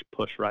the fish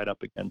push right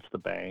up against the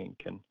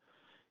bank. And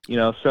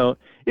so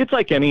it's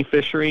like any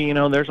fishery.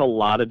 There's a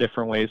lot of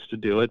different ways to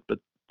do it, but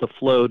the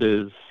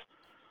float's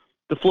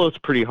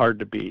pretty hard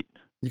to beat.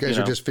 You guys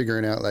are just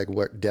figuring out like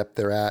what depth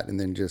they're at, and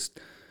then just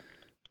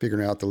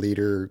figuring out the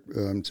leader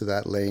to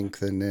that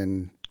length, and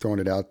then throwing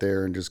it out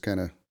there and just kind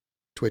of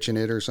twitching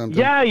it or something.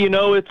 Yeah,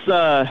 it's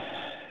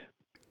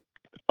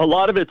a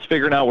lot of it's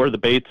figuring out where the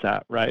bait's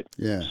at, right?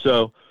 Yeah.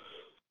 So,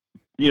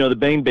 the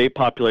main bait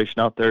population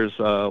out there is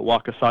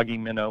Wakasagi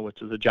minnow,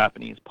 which is a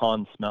Japanese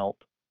pond smelt,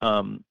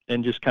 and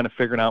just kind of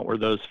figuring out where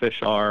those fish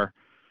are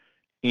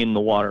in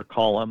the water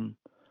column.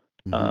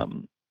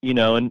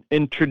 Mm-hmm.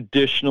 And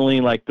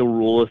traditionally, like, the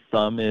rule of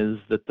thumb is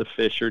that the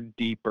fish are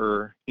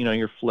deeper.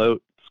 Your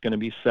float is going to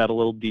be set a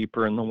little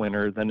deeper in the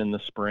winter than in the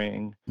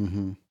spring.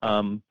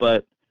 Mm-hmm.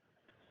 But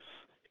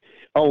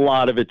a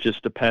lot of it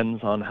just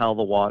depends on how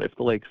the water, if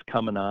the lake's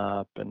coming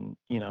up, and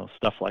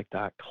stuff like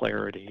that,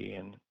 clarity,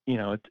 and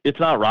it's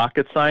not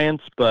rocket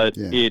science, but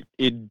Yeah.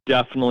 it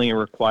definitely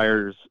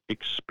requires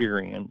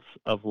experience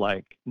of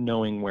like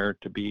knowing where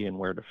to be and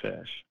where to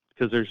fish,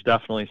 because there's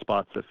definitely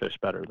spots that fish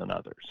better than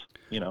others.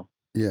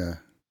 Yeah.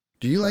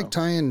 Do you like So.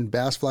 tying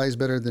bass flies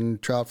better than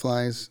trout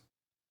flies,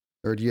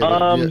 or do you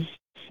have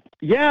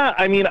Yeah,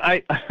 I mean,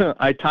 I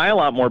I tie a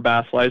lot more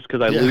bass flies because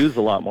I Yeah. lose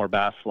a lot more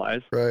bass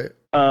flies. right?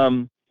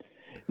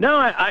 No,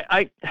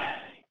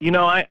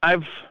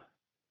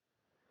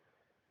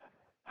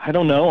 I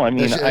don't know. I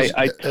mean,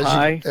 I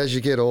tie. As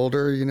you get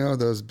older,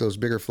 those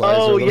bigger flies.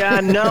 Oh are a little-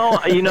 yeah,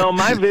 no,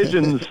 my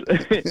vision's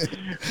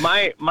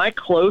my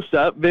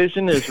close-up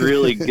vision is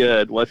really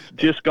good. What's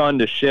just gone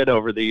to shit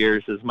over the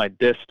years is my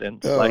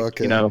distance. Oh, like,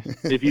 okay.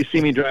 If you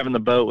see me driving the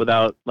boat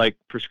without like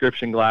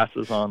prescription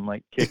glasses on,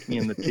 like, kick me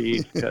in the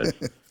teeth, because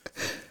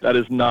that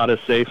is not a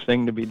safe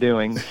thing to be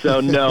doing.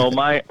 So no,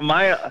 my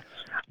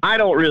I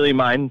don't really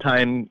mind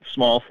tying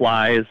small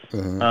flies.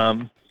 Uh-huh.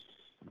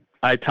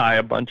 I tie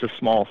a bunch of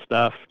small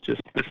stuff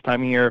just this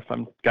time of year if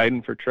I'm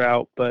guiding for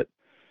trout. But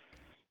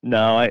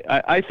no,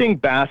 I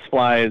think bass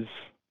flies,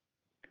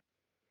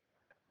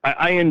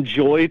 I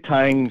enjoy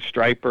tying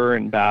striper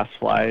and bass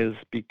flies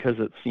because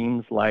it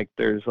seems like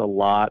there's a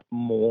lot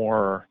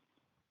more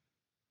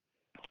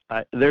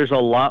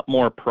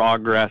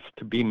progress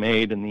to be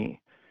made in the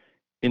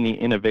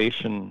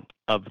innovation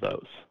of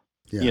those.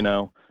 Yeah. You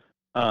know,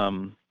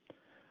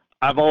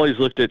 I've always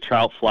looked at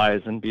trout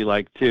flies and be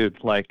like,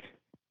 dude, like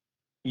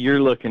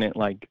you're looking at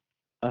like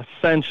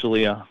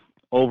essentially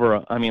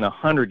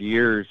 100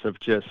 years of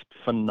just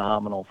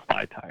phenomenal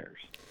fly tires,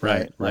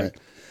 right? Right.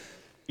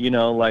 You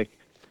know, like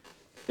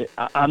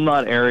I'm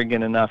not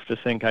arrogant enough to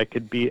think I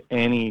could be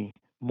any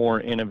more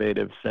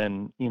innovative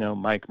than, you know,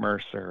 Mike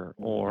Mercer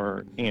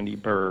or Andy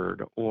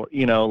Bird or,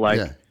 you know,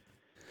 like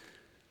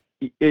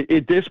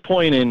at this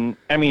point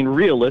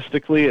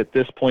realistically, at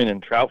this point in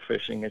trout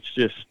fishing, it's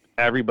just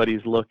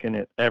everybody's looking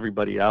at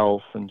everybody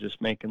else and just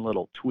making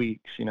little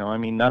tweaks. You know, I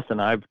mean, nothing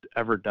I've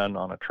ever done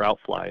on a trout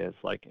fly is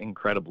like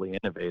incredibly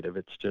innovative.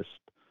 It's just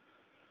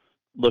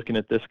looking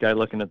at this guy,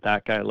 looking at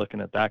that guy,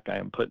 looking at that guy,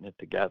 and putting it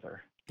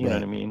together. You know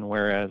what I mean?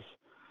 Whereas,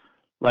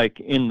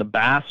 like in the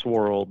bass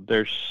world,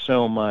 there's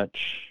so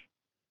much,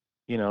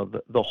 you know,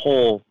 the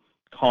whole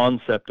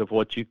concept of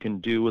what you can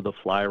do with a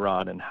fly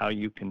rod and how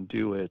you can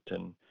do it,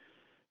 and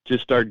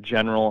just our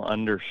general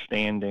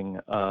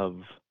understanding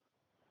of,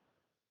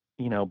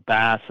 you know,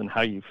 bass and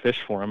how you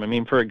fish for them. I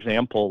mean, for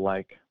example,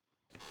 like,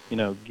 you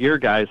know, gear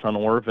guys on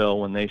Orville,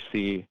 when they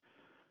see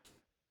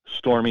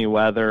stormy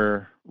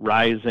weather,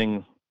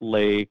 rising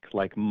lake,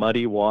 like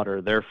muddy water,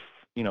 they're,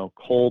 you know,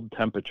 cold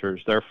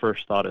temperatures, their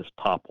first thought is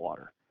top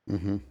water.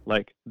 Mm-hmm.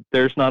 Like,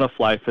 there's not a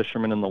fly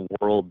fisherman in the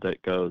world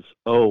that goes,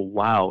 oh,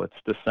 wow, it's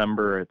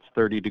December, it's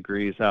 30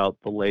 degrees out,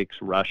 the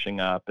lake's rushing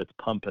up, it's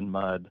pumping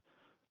mud,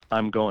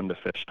 I'm going to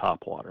fish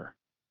top water.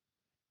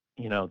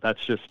 You know,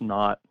 that's just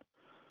not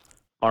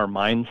our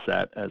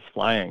mindset as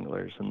fly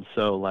anglers. And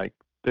so, like,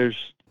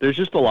 there's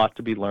just a lot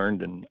to be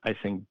learned and I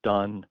think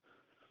done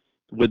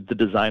with the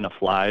design of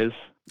flies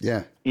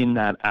in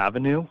that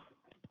avenue.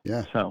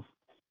 Yeah. So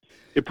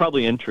it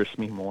probably interests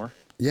me more.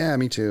 Yeah,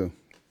 me too.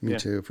 Me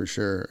too, for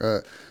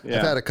sure. I've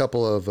had a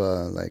couple of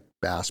like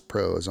bass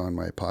pros on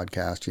my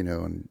podcast, you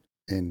know,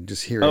 and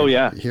just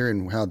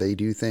hearing how they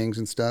do things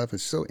and stuff.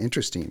 It's so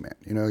interesting, man.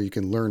 You know, you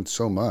can learn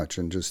so much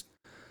and just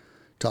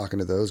talking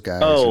to those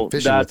guys and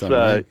fishing with them.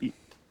 Right?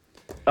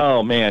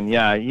 Oh man,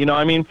 yeah. You know,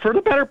 I mean, for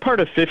the better part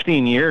of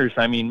 15 years,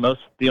 I mean,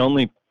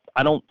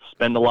 I don't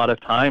spend a lot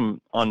of time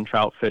on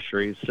trout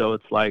fisheries, so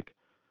it's like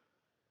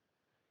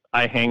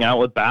I hang out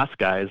with bass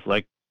guys.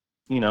 Like,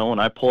 you know, when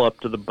I pull up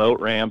to the boat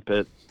ramp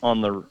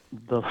on the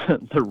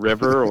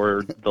river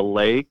or the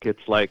lake,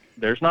 it's like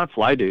there's not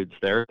fly dudes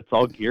there. It's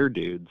all gear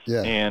dudes.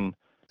 Yeah. And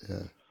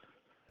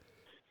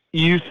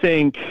you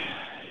think,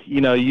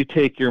 you know, you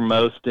take your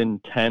most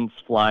intense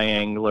fly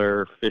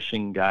angler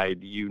fishing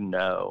guide, you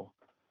know,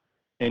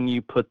 and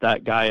you put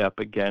that guy up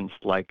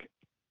against, like,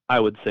 I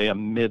would say a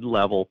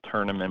mid-level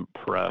tournament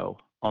pro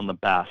on the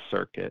bass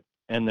circuit,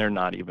 and they're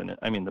not even,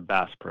 I mean, the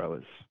bass pro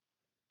is,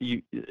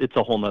 it's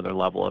a whole nother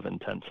level of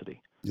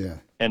intensity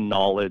and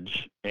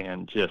knowledge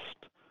and just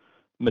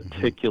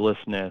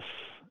meticulousness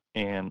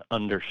and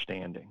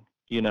understanding.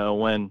 You know,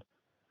 when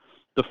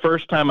the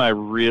first time I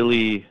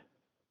really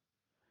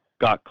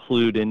got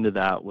clued into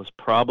that was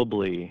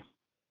probably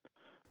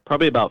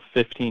about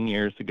 15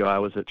 years ago. I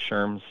was at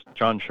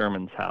John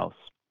Sherman's house,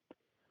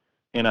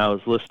 and I was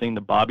listening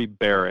to Bobby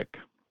Barrick,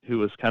 who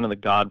was kind of the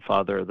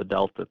godfather of the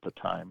Delta at the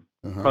time.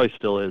 Probably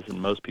still is in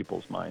most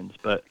people's minds,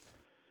 but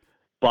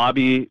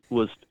Bobby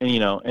was, you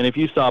know, and if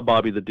you saw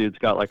Bobby, the dude's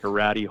got like a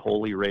ratty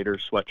Holy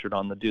Raiders sweatshirt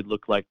on. The dude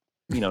looked like,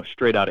 you know,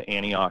 straight out of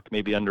Antioch,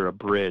 maybe under a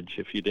bridge,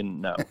 if you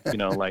didn't know, you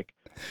know, like,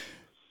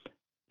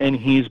 and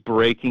he's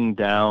breaking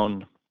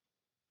down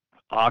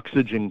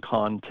oxygen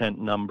content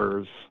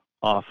numbers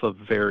off of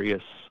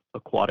various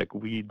aquatic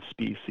weed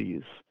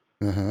species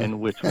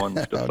and which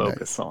ones to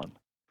focus on,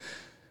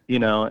 you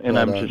know, and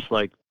I'm just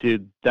like,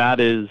 dude,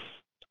 I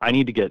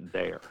need to get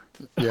there.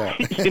 Yeah.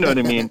 You know what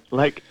I mean?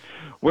 Like,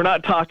 we're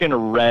not talking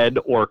red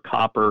or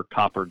copper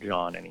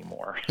john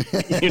anymore.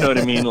 You know what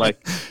I mean?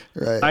 Like,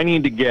 I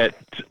need to get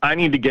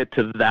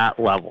to that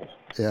level.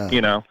 Yeah.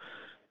 You know?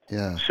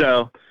 Yeah.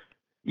 So,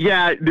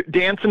 yeah,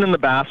 dancing in the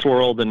bass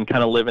world and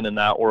kind of living in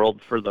that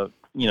world for the,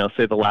 you know,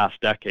 say the last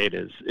decade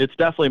it's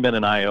definitely been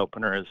an eye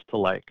opener as to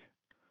like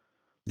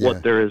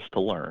what there is to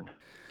learn.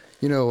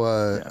 You know,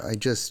 I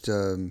just,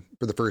 for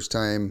the first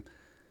time,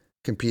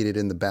 competed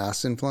in the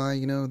bass and fly,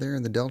 you know, there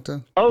in the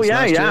Delta. Oh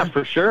yeah,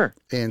 for sure.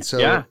 And so,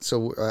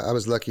 I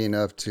was lucky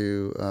enough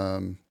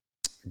to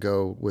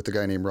go with a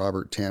guy named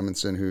Robert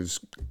Tamanson, whose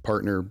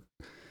partner,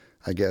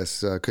 I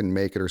guess, couldn't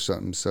make it or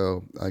something.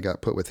 So I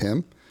got put with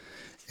him,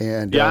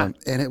 and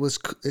it was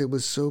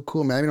so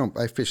cool, man. I mean,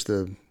 I fished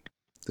the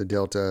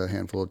Delta a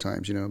handful of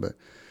times, you know, but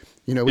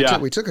you know,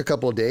 we took a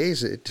couple of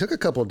days. It took a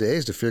couple of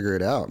days to figure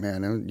it out,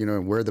 man. And, you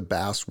know, where the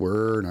bass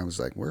were, and I was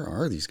like, where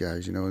are these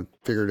guys? You know, and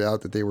figured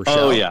out that they were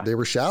shallow. They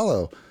were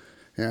shallow,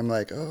 and I'm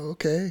like, oh,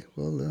 okay,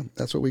 well,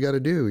 that's what we got to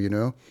do, you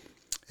know.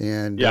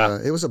 And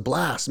it was a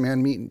blast,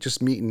 man.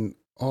 Meeting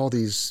all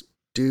these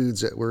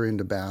dudes that were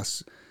into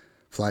bass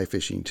fly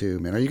fishing too,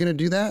 man. Are you going to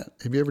do that?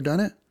 Have you ever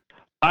done it?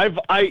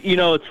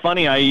 It's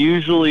funny.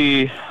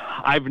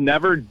 I've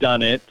never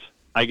done it.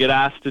 I get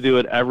asked to do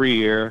it every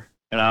year,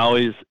 and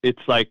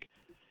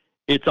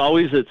it's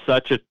always at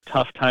such a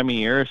tough time of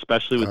year,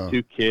 especially with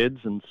two kids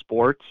and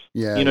sports.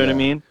 Yeah. You know what I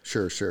mean?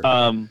 Sure.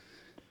 I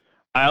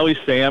always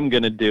say I'm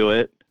going to do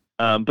it.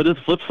 But at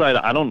the flip side,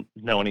 I don't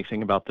know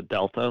anything about the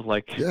Delta.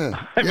 I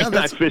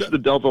fished the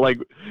Delta.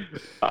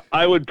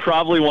 I would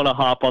probably want to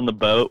hop on the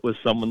boat with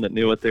someone that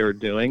knew what they were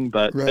doing.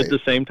 But at the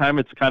same time,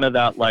 it's kind of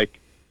that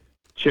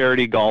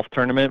charity golf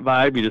tournament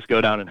vibe. You just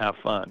go down and have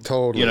fun.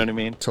 Totally. You know what I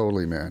mean?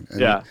 Totally, man.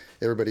 And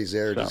everybody's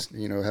there just,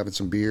 having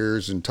some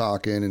beers and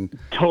talking, and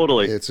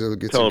totally. It's a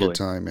good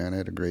time, man. I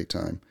had a great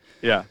time.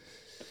 Yeah.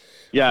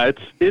 Yeah.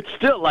 It's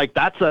still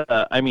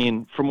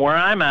from where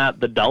I'm at,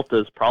 the Delta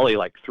is probably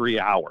 3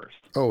 hours.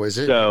 Oh, is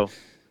it? So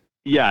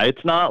yeah,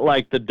 it's not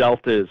like the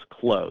Delta is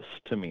close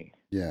to me.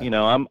 Yeah.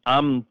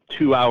 I'm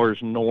 2 hours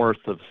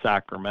north of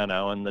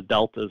Sacramento, and the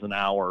Delta is an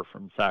hour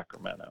from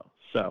Sacramento.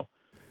 So,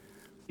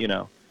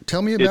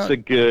 tell me about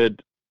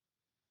it's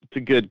a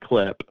good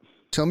clip.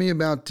 Tell me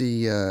about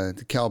the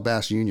Cal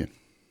Bass Union.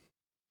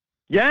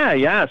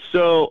 Yeah.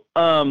 So,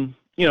 talking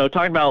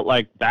about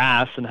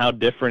bass and how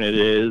different it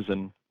is,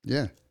 and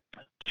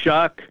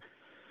Chuck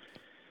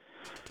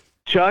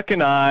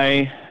and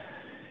I,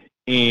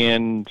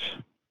 and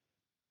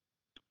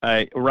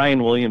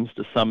Ryan Williams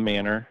to some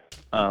manner,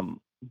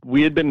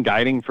 we had been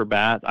guiding for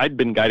bass. I'd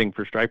been guiding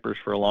for stripers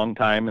for a long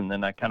time, and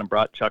then I kind of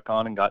brought Chuck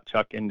on and got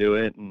Chuck into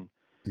it. And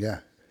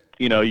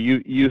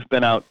you've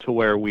been out to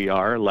where we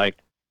are,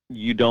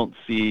 you don't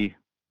see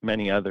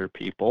many other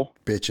people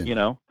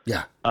bitching,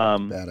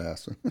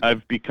 badass.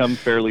 I've become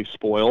fairly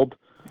spoiled.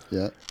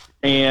 Yeah.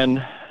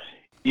 And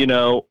we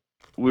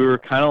were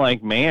kind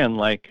of man,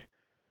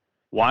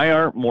 why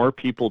aren't more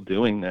people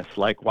doing this?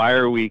 Why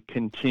are we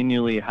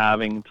continually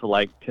having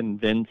to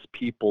convince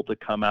people to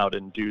come out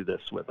and do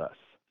this with us?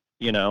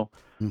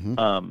 Mm-hmm.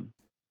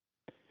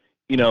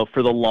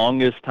 For the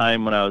longest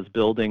time when I was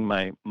building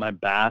my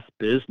bass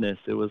business,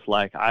 it was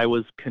I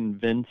was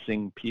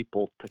convincing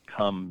people to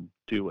come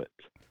do it.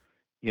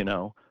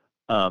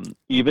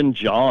 Even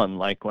John,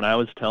 when I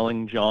was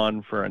telling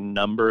John for a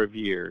number of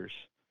years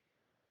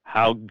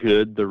how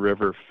good the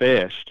river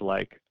fished,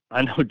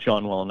 I know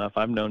John well enough.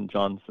 I've known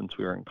John since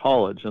we were in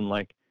college, and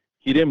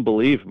he didn't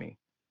believe me.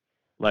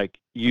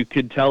 You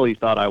could tell he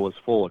thought I was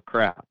full of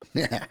crap.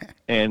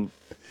 And,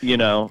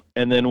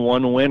 and then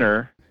one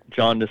winter,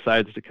 John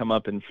decides to come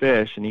up and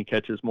fish, and he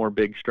catches more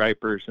big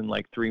stripers in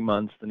 3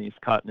 months than he's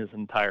caught in his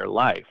entire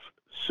life.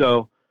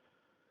 So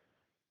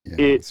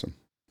it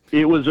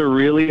was a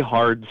really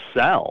hard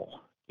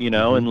sell,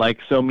 Mm-hmm. and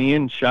so me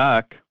and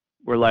Chuck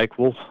were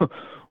well,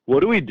 what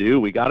do we do?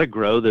 We got to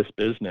grow this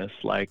business.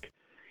 And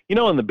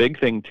the big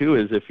thing too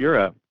is if you're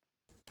a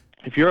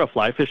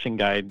fly fishing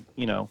guide,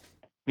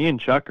 me and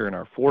Chuck are in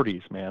our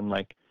 40s, man.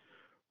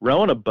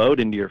 Rowing a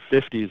boat into your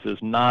 50s is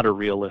not a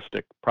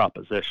realistic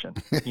proposition.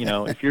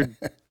 If you're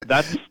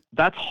that's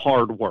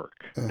hard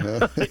work.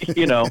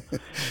 Uh-huh.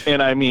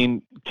 And I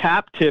mean,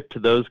 cap tip to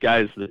those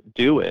guys that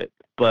do it,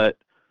 but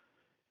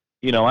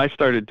I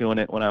started doing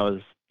it when I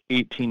was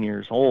 18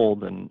 years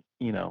old, and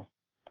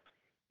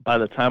by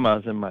the time I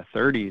was in my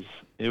 30s,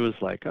 it was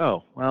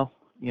oh, well,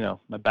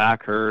 my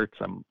back hurts,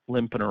 I'm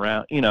limping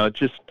around, you got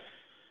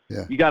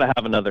to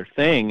have another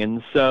thing.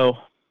 And so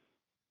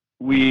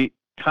we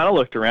kind of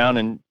looked around,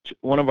 and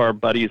one of our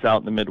buddies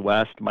out in the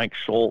Midwest, Mike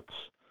Schultz,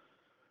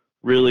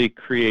 really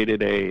created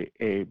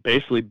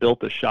basically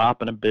built a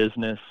shop and a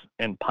business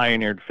and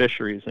pioneered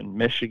fisheries in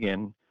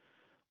Michigan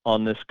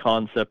on this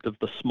concept of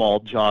the small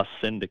jaw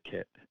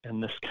syndicate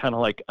and this kind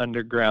of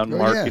underground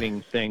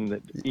marketing thing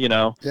that,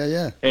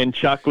 Yeah. And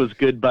Chuck was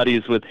good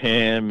buddies with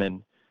him,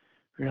 and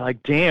we were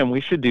damn,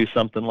 we should do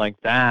something like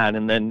that.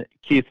 And then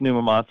Keith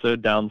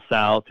Numamatsu down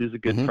south, who's a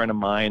good Mm-hmm. friend of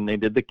mine, they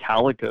did the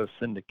Calico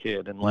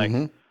Syndicate, and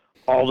Mm-hmm.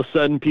 all of a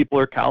sudden people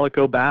are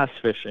calico bass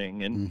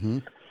fishing,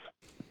 and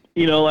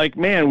Mm-hmm.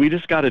 man, we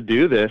just got to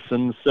do this.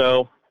 And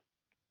so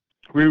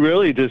we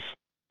really just,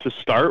 to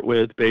start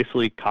with,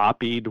 basically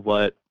copied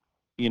what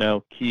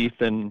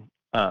Keith and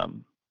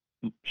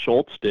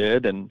Schultz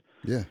did, and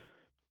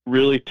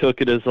really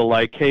took it as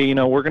hey,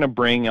 we're going to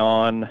bring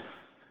on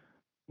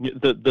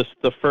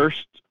the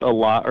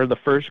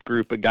first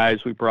group of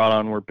guys we brought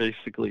on were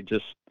basically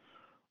just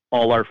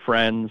all our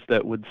friends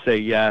that would say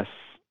yes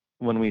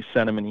when we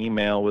sent them an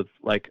email with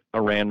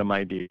a random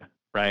idea,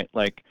 right?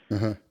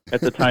 At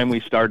the time we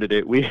started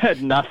it, we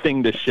had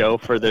nothing to show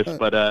for this,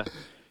 but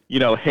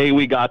hey,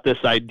 we got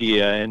this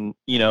idea, and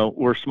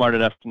we're smart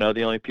enough to know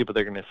the only people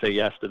that are going to say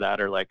yes to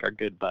that are our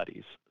good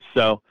buddies.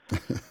 So,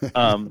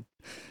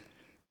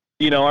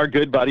 our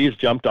good buddies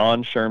jumped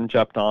on. Sherm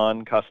jumped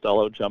on.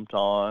 Costello jumped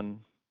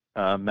on.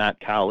 Matt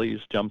Cowley's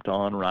jumped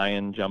on.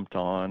 Ryan jumped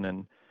on,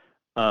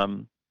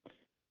 and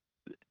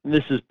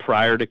this is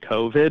prior to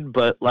COVID,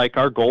 but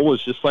our goal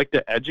was just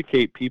to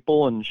educate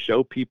people and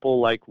show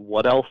people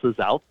what else is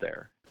out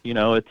there.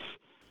 It's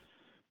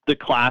the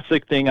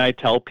classic thing I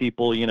tell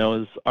people,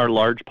 is our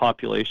large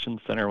population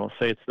center. We'll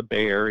say it's the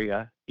Bay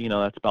Area.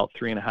 That's about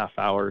 3.5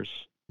 hours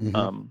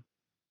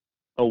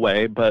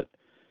away. But,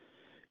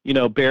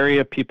 Bay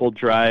Area people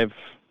drive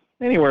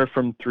anywhere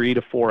from 3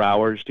 to 4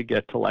 hours to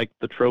get to like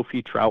the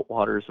trophy trout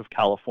waters of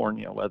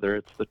California, whether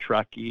it's the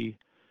Truckee,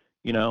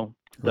 the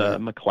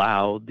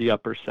McCloud, the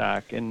Upper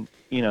Sac. And,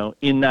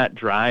 in that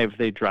drive,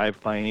 they drive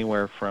by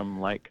anywhere from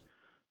like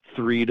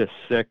 3 to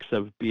 6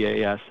 of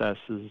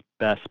BASS's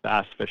best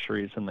bass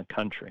fisheries in the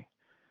country.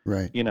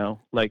 Right.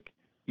 Like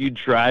you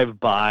drive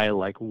by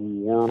like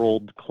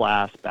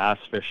world-class bass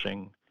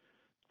fishing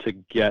to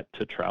get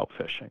to trout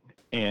fishing.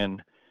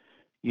 And,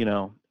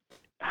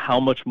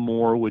 how much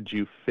more would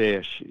you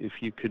fish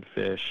if you could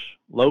fish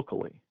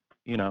locally,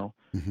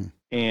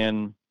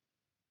 And,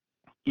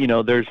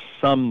 there's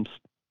some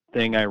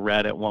thing I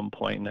read at one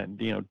point, and,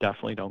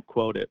 definitely don't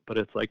quote it, but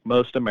it's like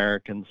most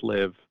Americans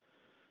live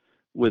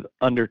with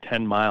under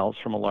 10 miles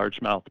from a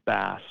largemouth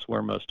bass,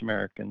 where most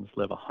Americans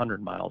live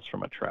 100 miles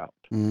from a trout.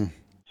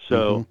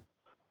 So,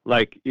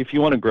 like, if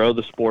you want to grow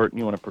the sport and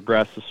you want to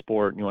progress the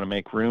sport and you want to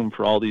make room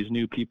for all these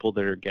new people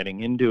that are getting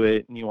into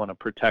it, and you want to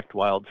protect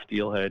wild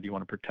steelhead, you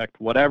want to protect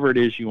whatever it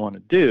is you want to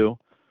do,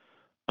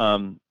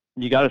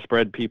 you got to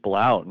spread people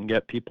out and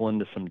get people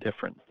into some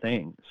different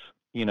things,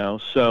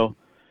 So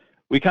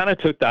we kind of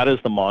took that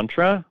as the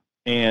mantra,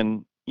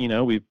 and,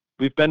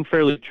 we've been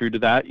fairly true to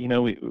that.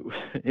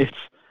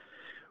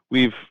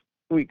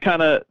 We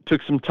kind of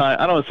took some time.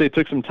 I don't want to say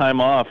took some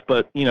time off,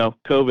 but,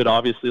 COVID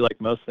obviously,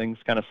 like most things,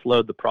 kind of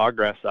slowed the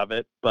progress of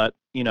it. But,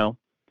 in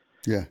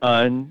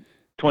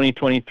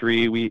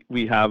 2023,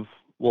 we'll have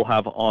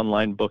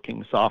online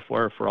booking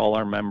software for all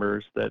our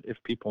members that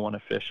if people want to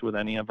fish with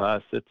any of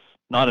us, it's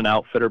not an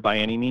outfitter by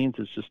any means.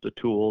 It's just a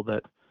tool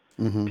that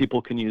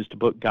people can use to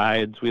book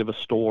guides. We have a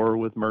store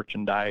with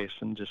merchandise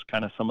and just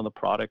kind of some of the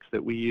products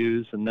that we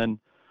use. And then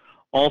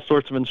all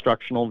sorts of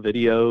instructional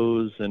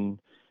videos and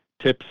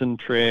tips and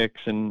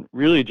tricks, and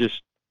really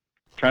just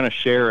trying to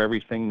share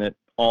everything that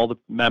all the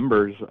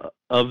members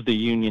of the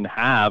union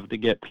have to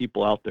get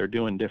people out there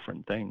doing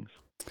different things.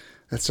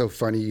 That's so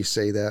funny you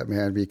say that,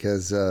 man,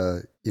 because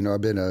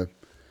I've been a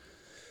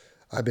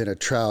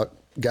trout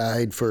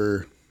guide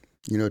for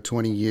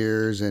 20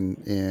 years,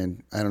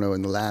 and I don't know,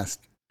 in the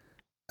last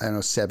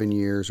 7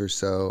 years or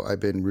so, I've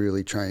been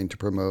really trying to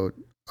promote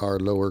our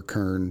Lower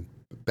Kern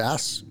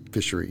bass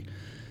fishery.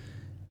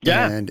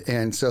 Yeah.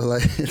 And so,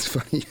 like, it's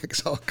funny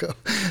because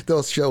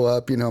they'll show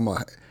up, I'm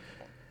like,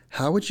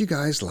 how would you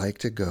guys like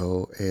to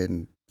go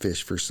and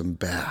fish for some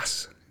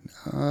bass?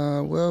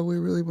 Well, we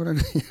really want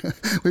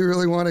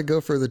to go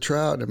for the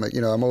trout. And I'm like,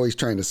 I'm always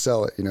trying to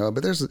sell it,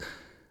 but there's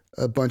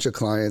a bunch of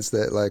clients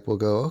that like will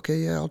go, okay,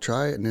 yeah, I'll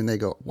try it. And then they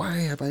go, why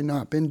have I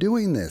not been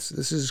doing this?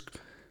 This is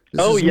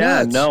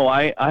yeah, nuts. no,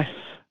 I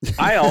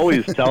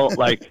always tell,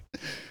 like,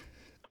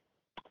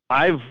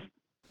 when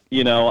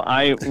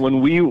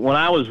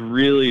I was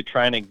really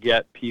trying to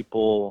get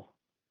people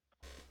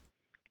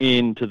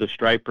into the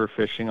striper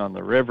fishing on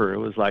the river, it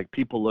was like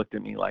people looked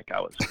at me like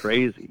I was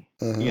crazy,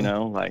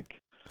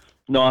 like,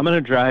 no, I'm going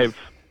to drive,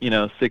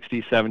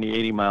 60, 70,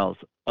 80 miles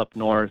up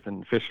north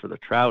and fish for the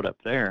trout up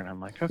there. And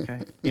I'm like,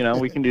 okay,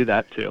 we can do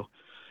that too.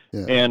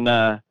 Yeah.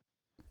 And,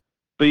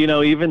 but,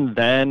 even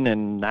then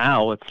and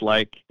now, it's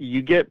like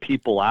you get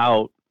people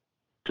out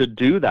to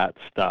do that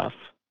stuff.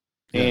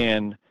 Yeah.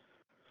 And,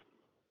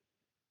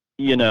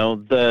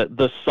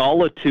 the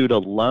solitude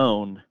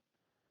alone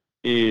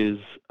is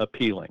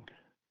appealing,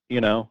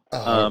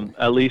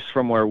 at least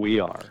from where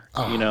we are,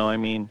 I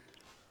mean,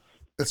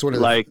 that's one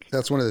of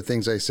the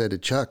things I said to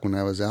Chuck when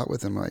I was out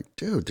with him. Like,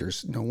 dude,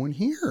 there's no one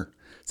here.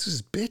 This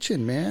is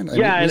bitching, man.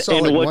 Yeah,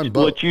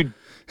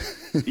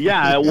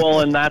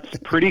 well, and that's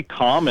pretty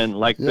common.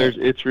 Like,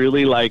 it's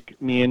really like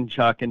me and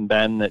Chuck and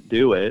Ben that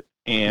do it.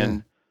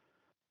 And,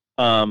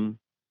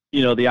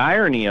 the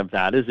irony of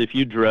that is if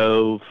you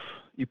drove,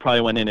 you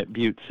probably went in at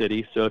Butte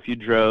City. So if you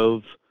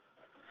drove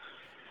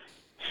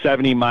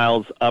 70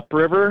 miles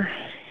upriver,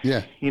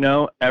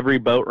 every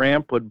boat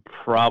ramp would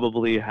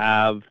probably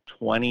have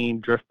 20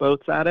 drift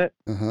boats at it,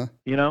 and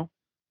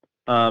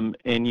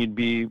you'd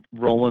be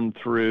rolling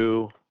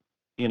through,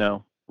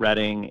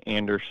 Redding,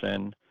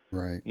 Anderson,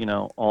 right,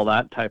 all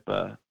that type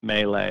of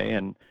melee.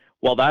 And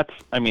well,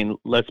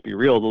 let's be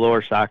real, the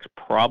Lower Sac's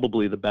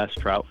probably the best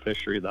trout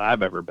fishery that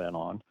I've ever been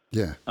on.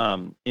 Yeah.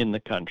 In the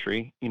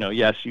country,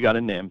 yes, you got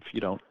a nymph,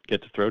 you don't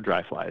get to throw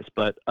dry flies,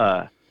 but,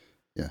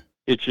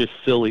 it's just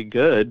silly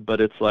good.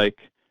 But it's like,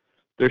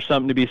 there's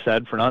something to be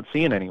said for not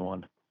seeing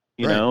anyone,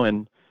 you know,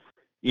 and,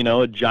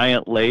 a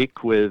giant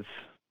lake with,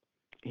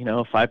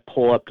 if I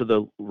pull up to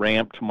the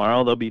ramp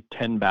tomorrow, there'll be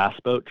 10 bass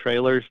boat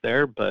trailers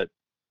there, but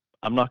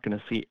I'm not going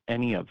to see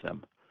any of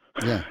them.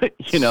 Yeah.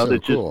 So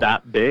that's cool. Just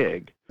that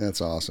big.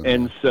 That's awesome.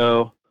 And man.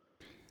 So,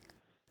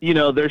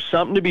 there's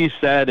something to be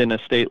said in a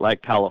state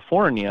like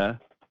California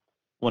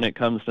when it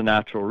comes to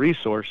natural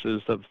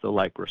resources of the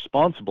like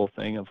responsible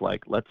thing of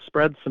like, let's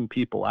spread some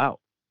people out.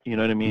 You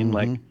know what I mean?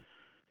 Like,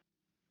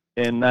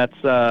 and that's,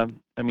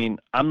 I'm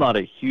not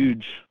a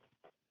huge,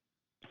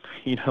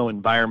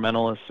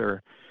 environmentalist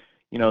or,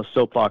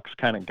 soapbox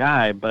kind of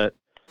guy, but,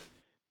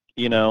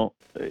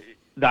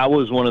 that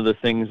was one of the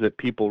things that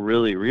people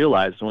really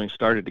realized when we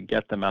started to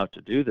get them out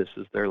to do this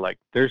is they're like,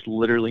 there's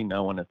literally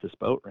no one at this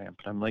boat ramp.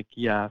 And I'm like,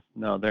 yeah,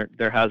 no,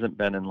 there hasn't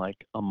been in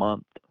like a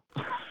month,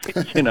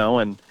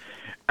 and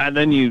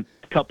then you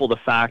couple the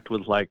fact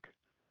with like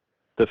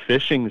the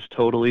fishing's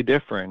totally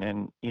different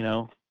and,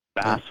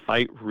 bass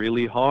fight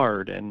really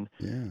hard and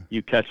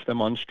you catch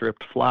them on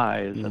stripped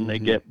flies and they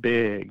get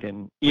big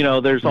and,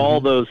 there's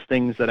all those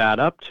things that add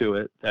up to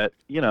it that,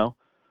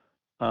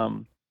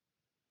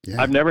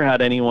 I've never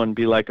had anyone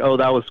be like, oh,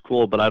 that was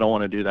cool, but I don't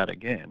want to do that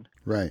again.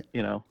 Right.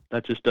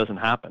 That just doesn't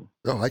happen.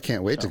 Oh, I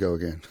can't wait to go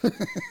again.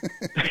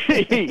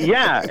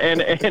 Yeah.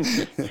 And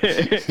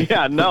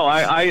yeah, no,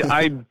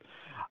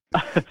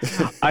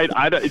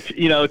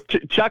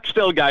 Chuck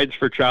still guides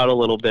for trout a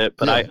little bit,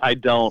 but I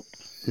don't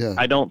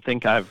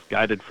think I've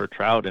guided for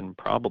trout in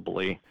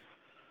probably,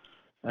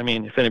 I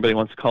mean, if anybody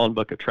wants to call and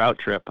book a trout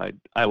trip,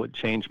 I would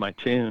change my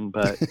tune,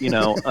 but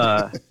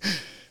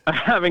I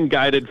haven't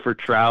guided for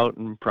trout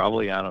in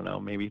probably, I don't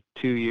know, maybe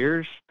 2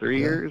 years, 3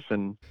 years.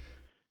 And,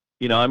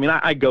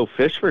 I go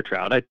fish for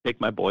trout. I take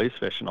my boys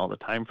fishing all the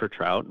time for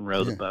trout and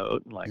row the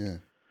boat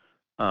and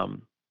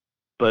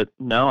but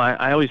no,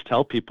 I always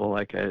tell people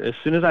like as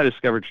soon as I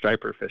discovered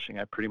striper fishing,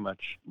 I pretty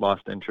much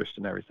lost interest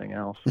in everything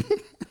else.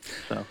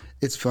 So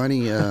it's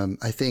funny.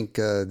 I think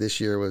this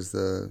year was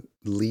the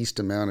least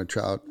amount of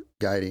trout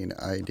guiding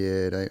I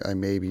did. I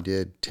maybe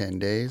did 10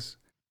 days.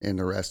 And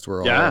the rest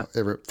were all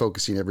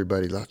focusing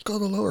everybody. Let's go to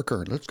the lower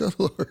current. Let's go to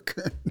the lower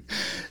current.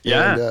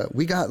 Yeah. And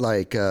we got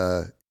like,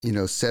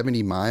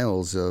 70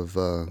 miles of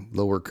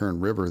lower current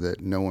river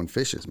that no one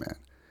fishes, man.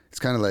 It's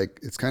kind of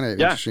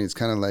interesting. It's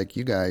kind of like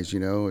you guys,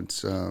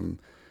 it's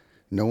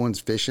no one's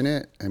fishing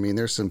it. I mean,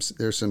 there's some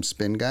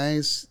spin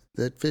guys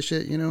that fish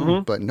it,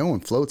 but no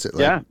one floats it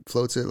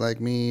like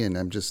me.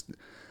 And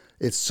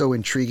it's so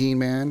intriguing,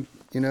 man.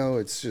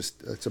 It's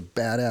a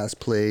badass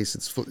place.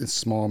 It's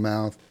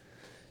smallmouth.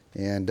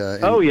 And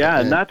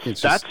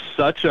that's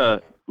such a,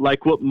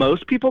 like what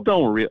most people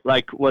don't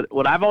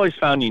what I've always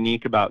found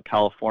unique about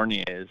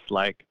California is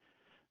like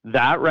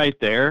that right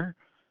there,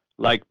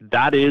 like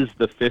that is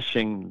the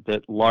fishing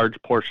that large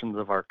portions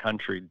of our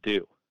country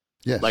do.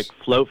 Yes. Like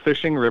float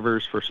fishing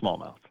rivers for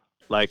smallmouth.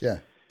 Like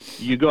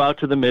you go out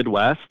to the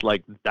Midwest,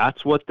 like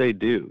that's what they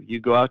do.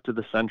 You go out to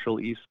the Central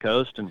East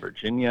Coast and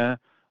Virginia,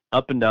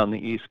 up and down the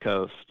East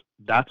Coast.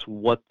 That's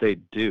what they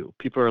do.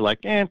 People are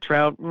like,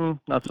 trout,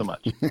 not so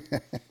much.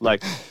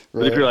 Like,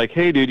 but if you're like,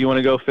 hey, dude, you want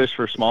to go fish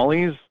for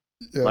smallies?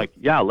 Yeah. Like,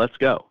 yeah, let's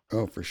go.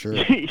 Oh, for sure.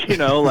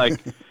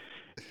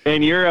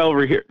 And you're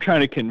over here trying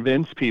to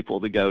convince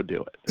people to go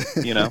do it,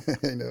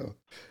 I know.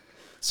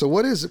 So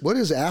what is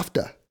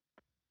AFTA?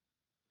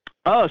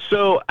 Oh,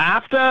 so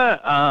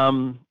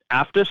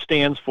AFTA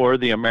stands for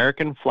the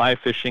American Fly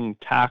Fishing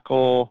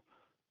Tackle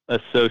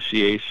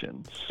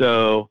Association.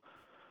 So,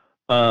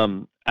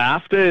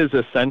 AFTA is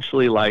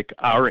essentially like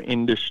our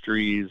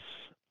industry's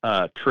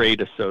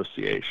trade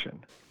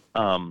association.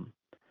 And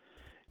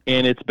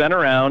it's been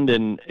around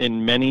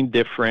in many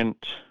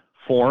different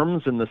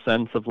forms in the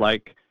sense of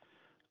like,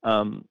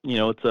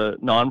 it's a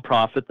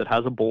nonprofit that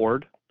has a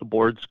board. The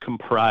board's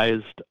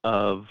comprised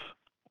of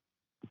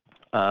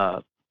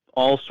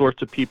all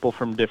sorts of people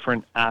from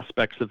different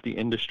aspects of the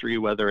industry,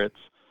 whether it's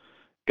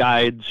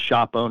guides,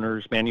 shop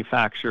owners,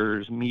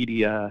 manufacturers,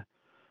 media.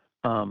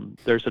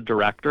 There's a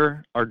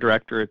director. Our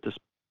director at this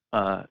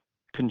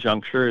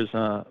conjuncture is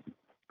a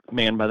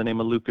man by the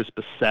name of Lucas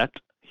Bassett.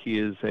 He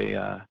is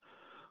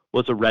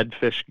was a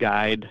redfish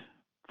guide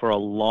for a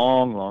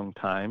long, long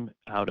time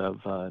out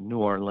of New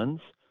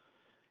Orleans.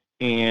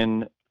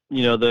 And,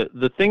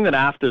 the thing that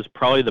AFTA is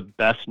probably the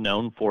best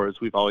known for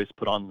is we've always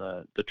put on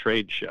the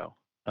trade show.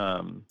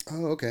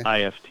 Okay.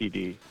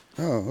 IFTD.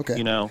 Oh,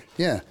 okay.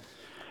 Yeah.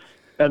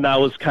 And that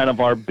was kind of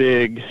our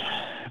big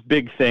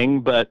thing.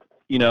 But,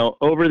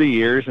 over the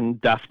years and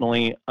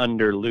definitely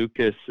under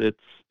Lucas,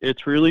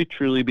 it's really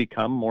truly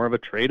become more of a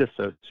trade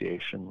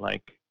association.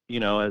 Like,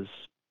 as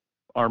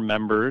our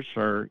members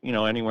are,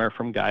 anywhere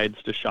from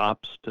guides to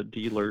shops to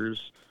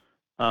dealers,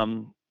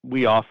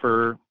 we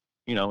offer,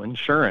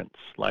 insurance.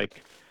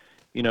 Like,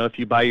 if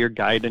you buy your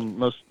guide, and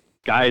most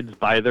guides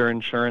buy their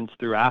insurance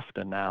through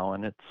AFTA now,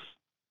 and it's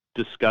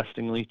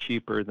disgustingly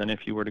cheaper than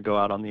if you were to go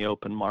out on the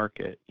open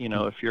market.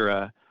 If you're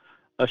a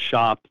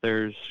shop,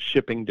 there's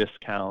shipping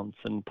discounts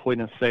and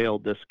point of sale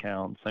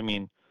discounts. I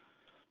mean,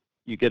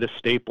 you get a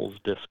Staples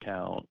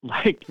discount.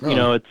 Like,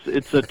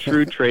 it's a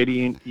true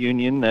trade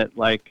union that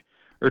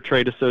or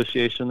trade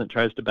association that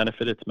tries to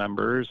benefit its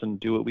members and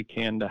do what we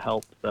can to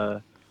help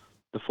the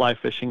fly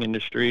fishing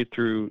industry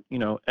through,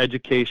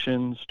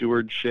 education,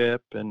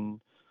 stewardship,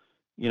 and,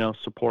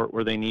 support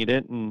where they need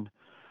it. And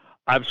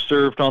I've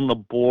served on the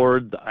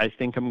board. I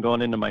think I'm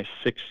going into my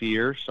 6th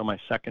year, so my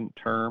 2nd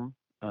term.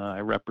 I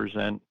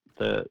represent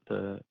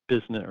the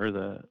business or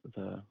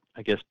the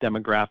I guess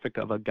demographic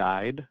of a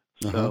guide.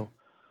 So,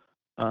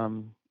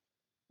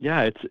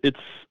 it's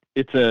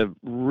it's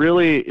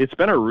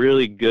been a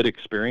really good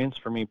experience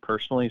for me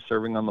personally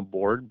serving on the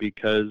board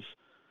because,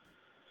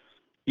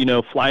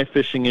 fly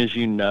fishing, as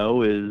you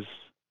know,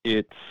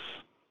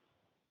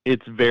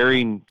 it's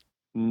very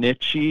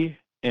niche-y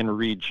and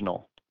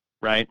regional,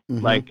 right?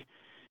 Mm-hmm. Like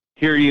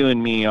here you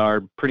and me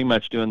are pretty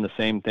much doing the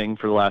same thing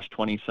for the last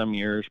 20 some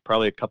years,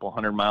 probably a couple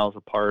 100 miles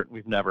apart.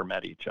 We've never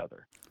met each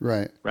other.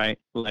 Right. Right.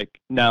 Like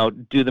now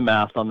do the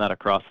math on that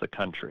across the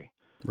country.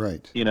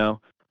 Right.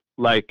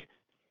 Like,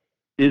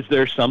 is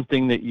there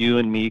something that you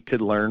and me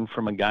could learn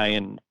from a guy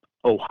in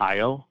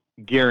Ohio?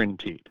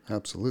 Guaranteed.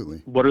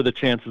 Absolutely. What are the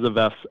chances of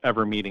us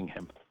ever meeting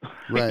him?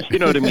 Right. You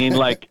know what I mean?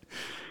 Like,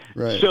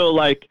 right. So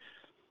like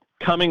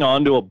coming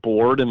onto a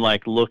board and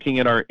like looking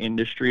at our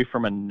industry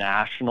from a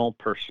national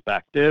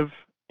perspective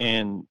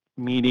and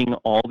meeting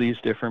all these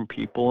different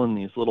people in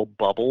these little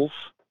bubbles,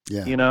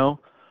 yeah.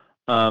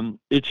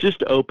 It's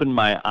just opened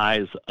my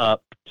eyes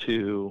up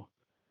to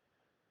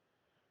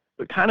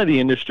kind of the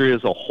industry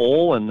as a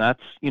whole, and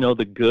that's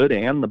the good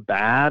and the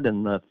bad,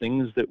 and the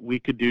things that we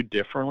could do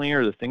differently,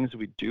 or the things that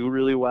we do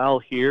really well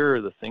here,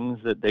 or the things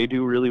that they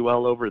do really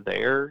well over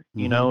there.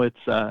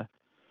 Mm-hmm.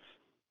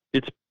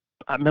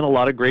 I've met a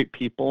lot of great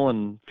people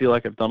and feel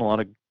like I've done a lot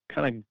of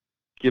kind of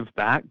give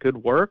back good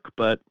work,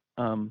 but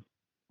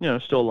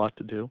still a lot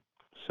to do.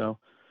 So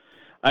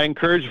I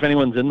encourage, if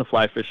anyone's in the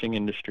fly fishing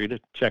industry, to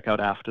check out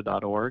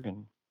AFTA.org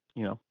and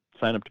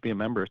sign up to be a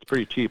member. It's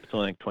pretty cheap. It's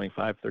only like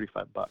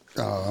 $25-$35.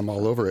 Oh, I'm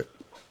all over it.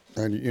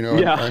 And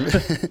yeah.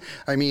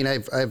 I mean,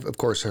 I've of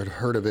course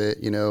heard of it.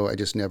 I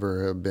just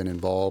never have been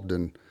involved,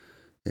 and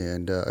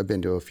I've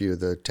been to a few of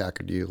the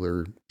tackle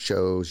dealer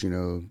shows,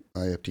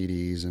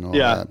 IFTDs and all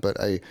that. But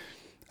I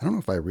don't know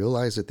if I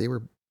realized that they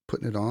were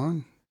putting it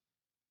on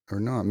or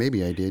not.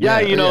 Maybe I did. Yeah,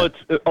 it's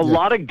a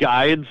lot of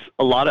guides.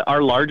 A lot of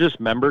our largest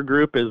member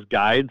group is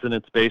guides, and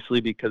it's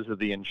basically because of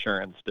the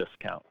insurance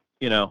discount.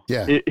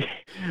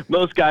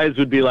 Most guys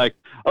would be like,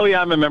 "Oh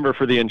yeah, I'm a member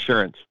for the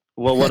insurance."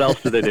 Well, what else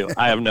do they do?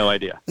 I have no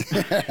idea.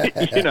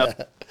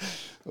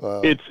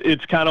 Wow.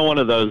 It's kind of one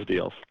of those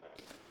deals.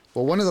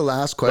 Well, one of the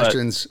last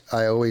questions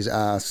I always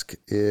ask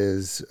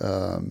is,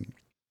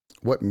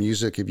 what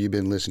music have you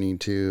been listening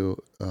to?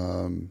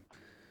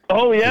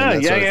 Oh yeah,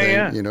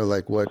 yeah.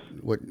 Like what?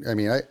 I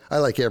mean, I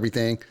like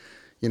everything.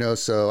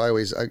 So I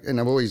always ask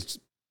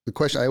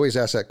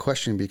that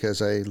question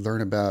because I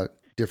learn about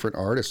different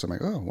artists. I'm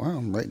like, oh wow,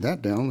 I'm writing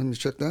that down. Let me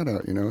check that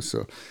out.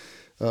 So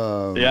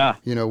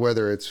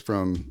whether it's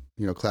from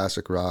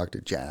classic rock to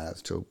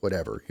jazz to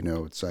whatever.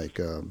 It's like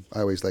I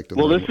always like to.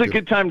 Well, this is a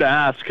good time to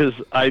ask because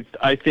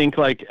I think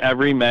like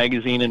every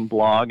magazine and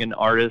blog and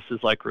artist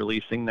is like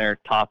releasing their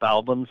top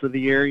albums of the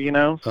year.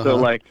 Uh-huh. So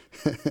like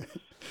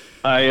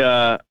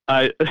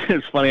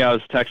it's funny. I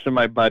was texting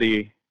my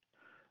buddy.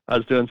 I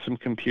was doing some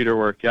computer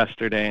work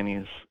yesterday,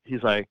 and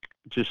he's like,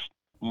 just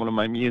one of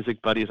my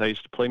music buddies I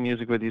used to play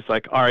music with. He's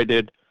like, all right,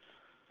 dude,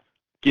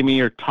 give me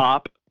your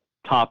top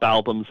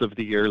albums of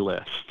the year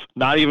list.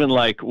 Not even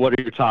like, what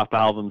are your top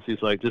albums?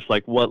 He's like, just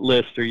like, what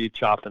list are you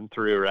chopping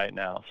through right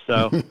now?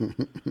 So,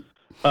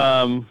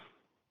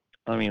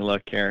 let me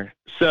look here.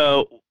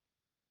 So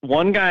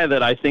one guy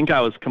that I think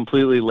I was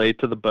completely late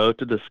to the boat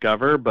to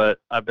discover, but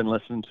I've been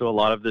listening to a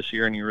lot of this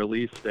year, and he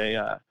released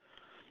a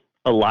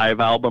live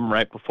album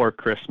right before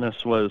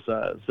Christmas, was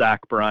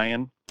Zach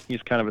Bryan.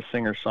 He's kind of a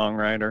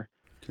singer-songwriter.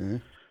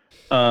 Okay.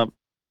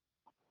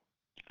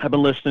 I've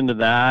been listening to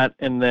that,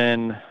 and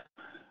then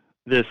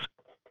this,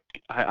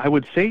 I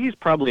would say he's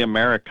probably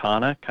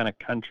Americana, kind of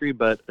country,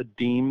 but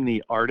Adeem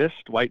the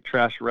Artist, White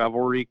Trash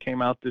Revelry,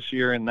 came out this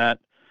year, and that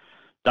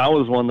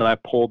was one that I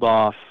pulled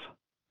off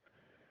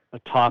a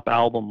top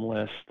album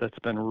list that's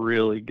been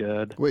really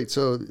good. Wait,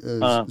 so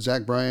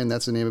Zach Bryan,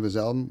 that's the name of his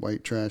album,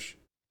 White Trash?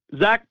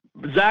 Zach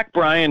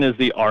Bryan is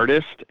the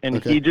artist, and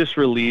okay. he just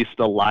released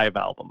a live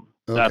album.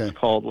 Okay. That's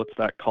called, what's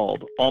that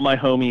called? All My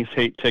Homies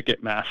Hate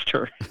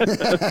Ticketmaster.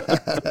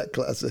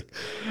 Classic.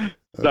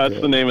 Okay.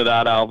 That's the name of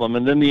that album.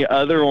 And then the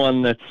other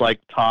one that's like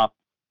top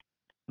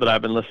that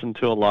I've been listening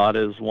to a lot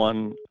is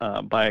one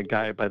by a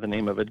guy by the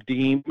name of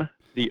Adeem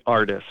the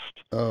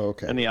Artist. Oh,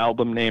 okay. And the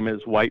album name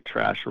is White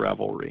Trash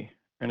Revelry.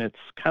 And it's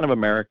kind of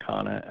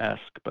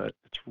Americana-esque, but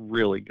it's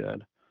really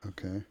good.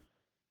 Okay.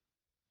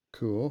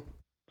 Cool.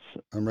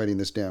 I'm writing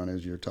this down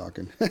as you're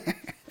talking.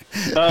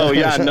 Oh,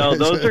 yeah. No,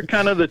 those are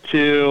kind of the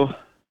two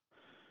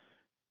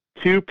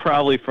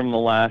probably from the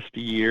last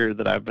year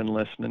that I've been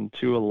listening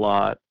to a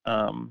lot.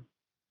 I've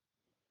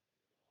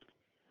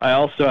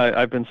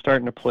been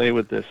starting to play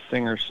with this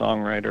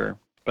singer-songwriter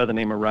by the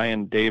name of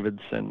Ryan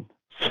Davidson.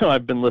 So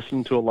I've been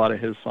listening to a lot of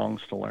his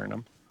songs to learn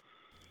them.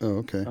 Oh,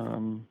 okay.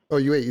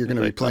 You're going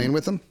to be playing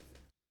with them?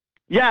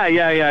 Yeah.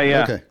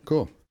 Okay,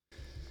 cool.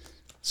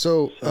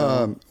 So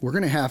we're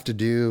going to have to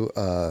do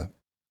a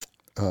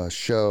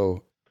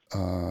show,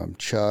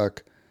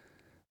 Chuck,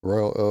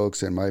 Royal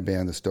Oaks, and my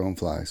band, the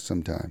Stoneflies,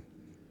 sometime.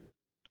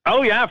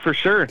 Oh yeah, for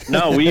sure.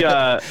 No, we,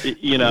 That'd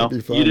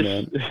be fun,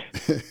 man.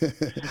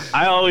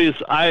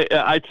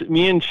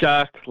 me and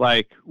Chuck,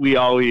 like we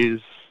always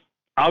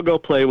I'll go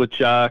play with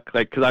Chuck,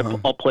 like, cause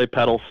I'll play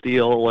pedal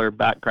steel or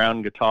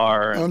background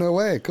guitar. Oh, no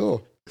way.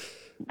 Cool.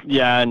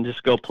 Yeah. And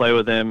just go play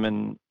with him.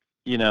 And,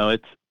 you know,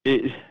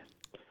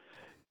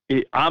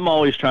 I'm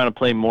always trying to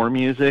play more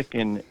music,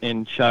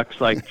 and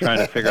Chuck's like trying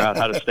to figure out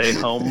how to stay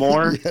home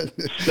more. Yeah.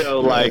 So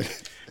like,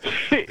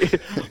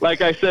 like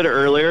I said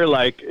earlier,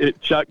 like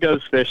Chuck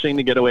goes fishing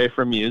to get away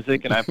from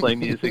music, and I play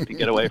music to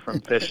get away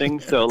from fishing.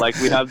 So like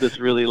we have this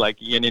really like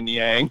yin and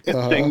yang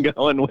thing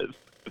going with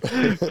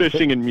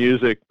fishing and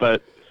music,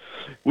 but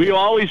we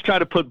always try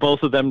to put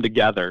both of them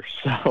together.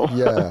 So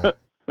yeah,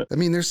 I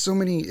mean, there's so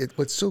many.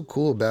 What's so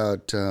cool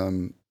about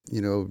you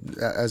know,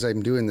 as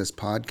I'm doing this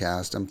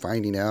podcast, I'm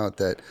finding out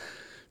that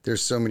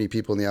there's so many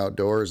people in the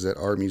outdoors that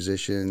are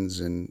musicians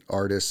and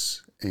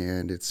artists,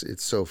 and it's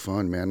so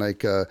fun, man. Like,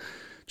 do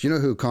you know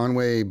who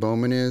Conway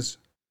Bowman is?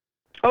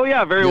 Oh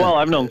yeah, very well.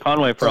 I've known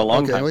Conway for a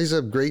long time. Well, he's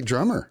a great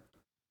drummer,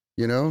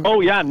 you know?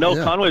 Oh yeah,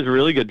 Conway's a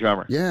really good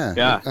drummer. Yeah.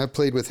 Yeah. I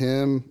played with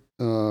him,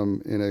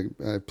 and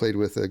I played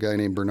with a guy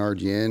named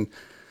Bernard Yin,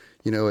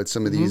 you know, at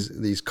some of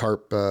these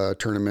carp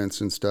tournaments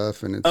and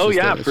stuff. And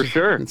it's for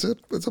sure.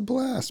 It's a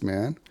blast,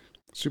 man.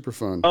 Super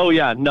fun. Oh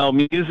yeah, no,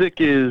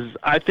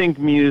 I think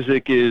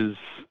music is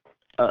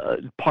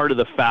part of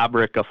the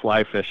fabric of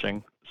fly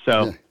fishing.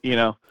 So, you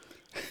know,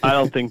 I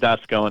don't think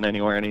that's going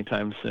anywhere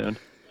anytime soon.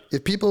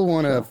 If people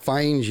want to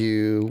find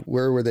you,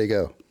 where would they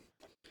go?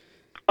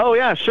 Oh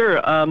yeah,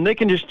 sure. They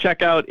can just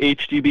check out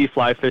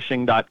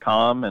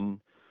hgbflyfishing.com, and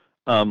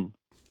I'm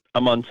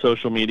on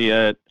social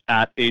media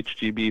at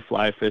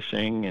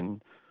hgbflyfishing,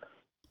 and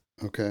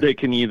okay. They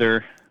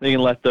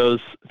can let those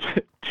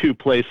two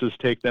places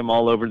take them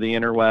all over the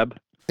interweb.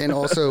 And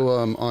also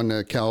on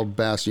the Cal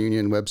Bass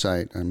Union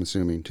website, I'm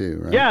assuming too,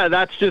 right? Yeah,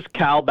 that's just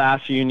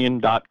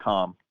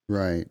calbassunion.com.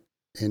 Right.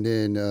 And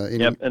then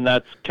and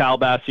that's Cal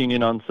Bass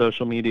Union on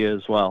social media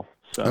as well.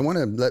 So I want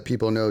to let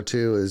people know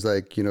too, is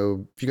like, you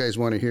know, if you guys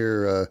want to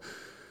hear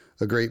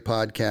a great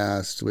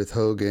podcast with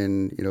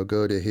Hogan, you know,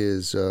 go to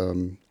his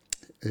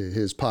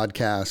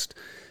podcast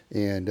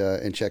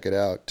and check it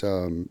out.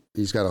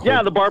 He's got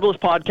the Barbless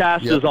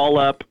podcast is all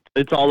up.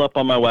 It's all up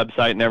on my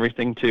website and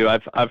everything too.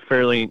 I've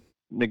fairly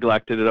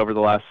neglected it over the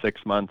last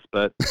 6 months,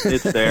 but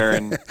it's there,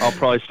 and I'll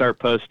probably start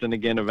posting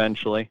again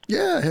eventually.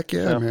 Yeah, heck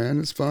yeah, man.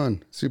 It's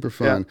fun. Super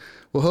fun. Yeah.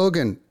 Well,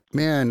 Hogan,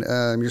 man,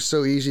 you're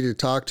so easy to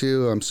talk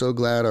to. I'm so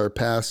glad our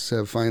paths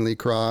have finally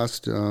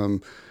crossed. Yeah,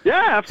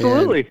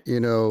 absolutely. And, you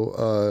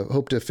know,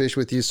 hope to fish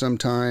with you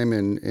sometime,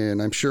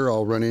 and I'm sure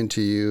I'll run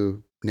into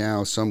you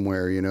now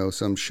somewhere, you know,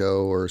 some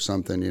show or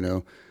something, you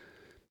know.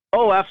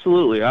 Oh,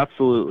 absolutely.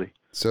 Absolutely.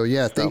 So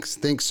yeah,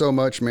 thanks so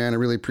much, man. I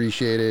really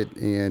appreciate it,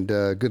 and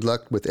good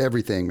luck with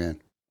everything, man.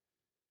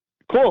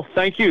 Cool.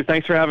 Thank you.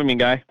 Thanks for having me,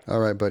 Guy.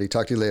 All right, buddy.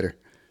 Talk to you later.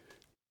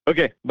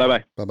 Okay.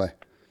 Bye-bye. Bye-bye.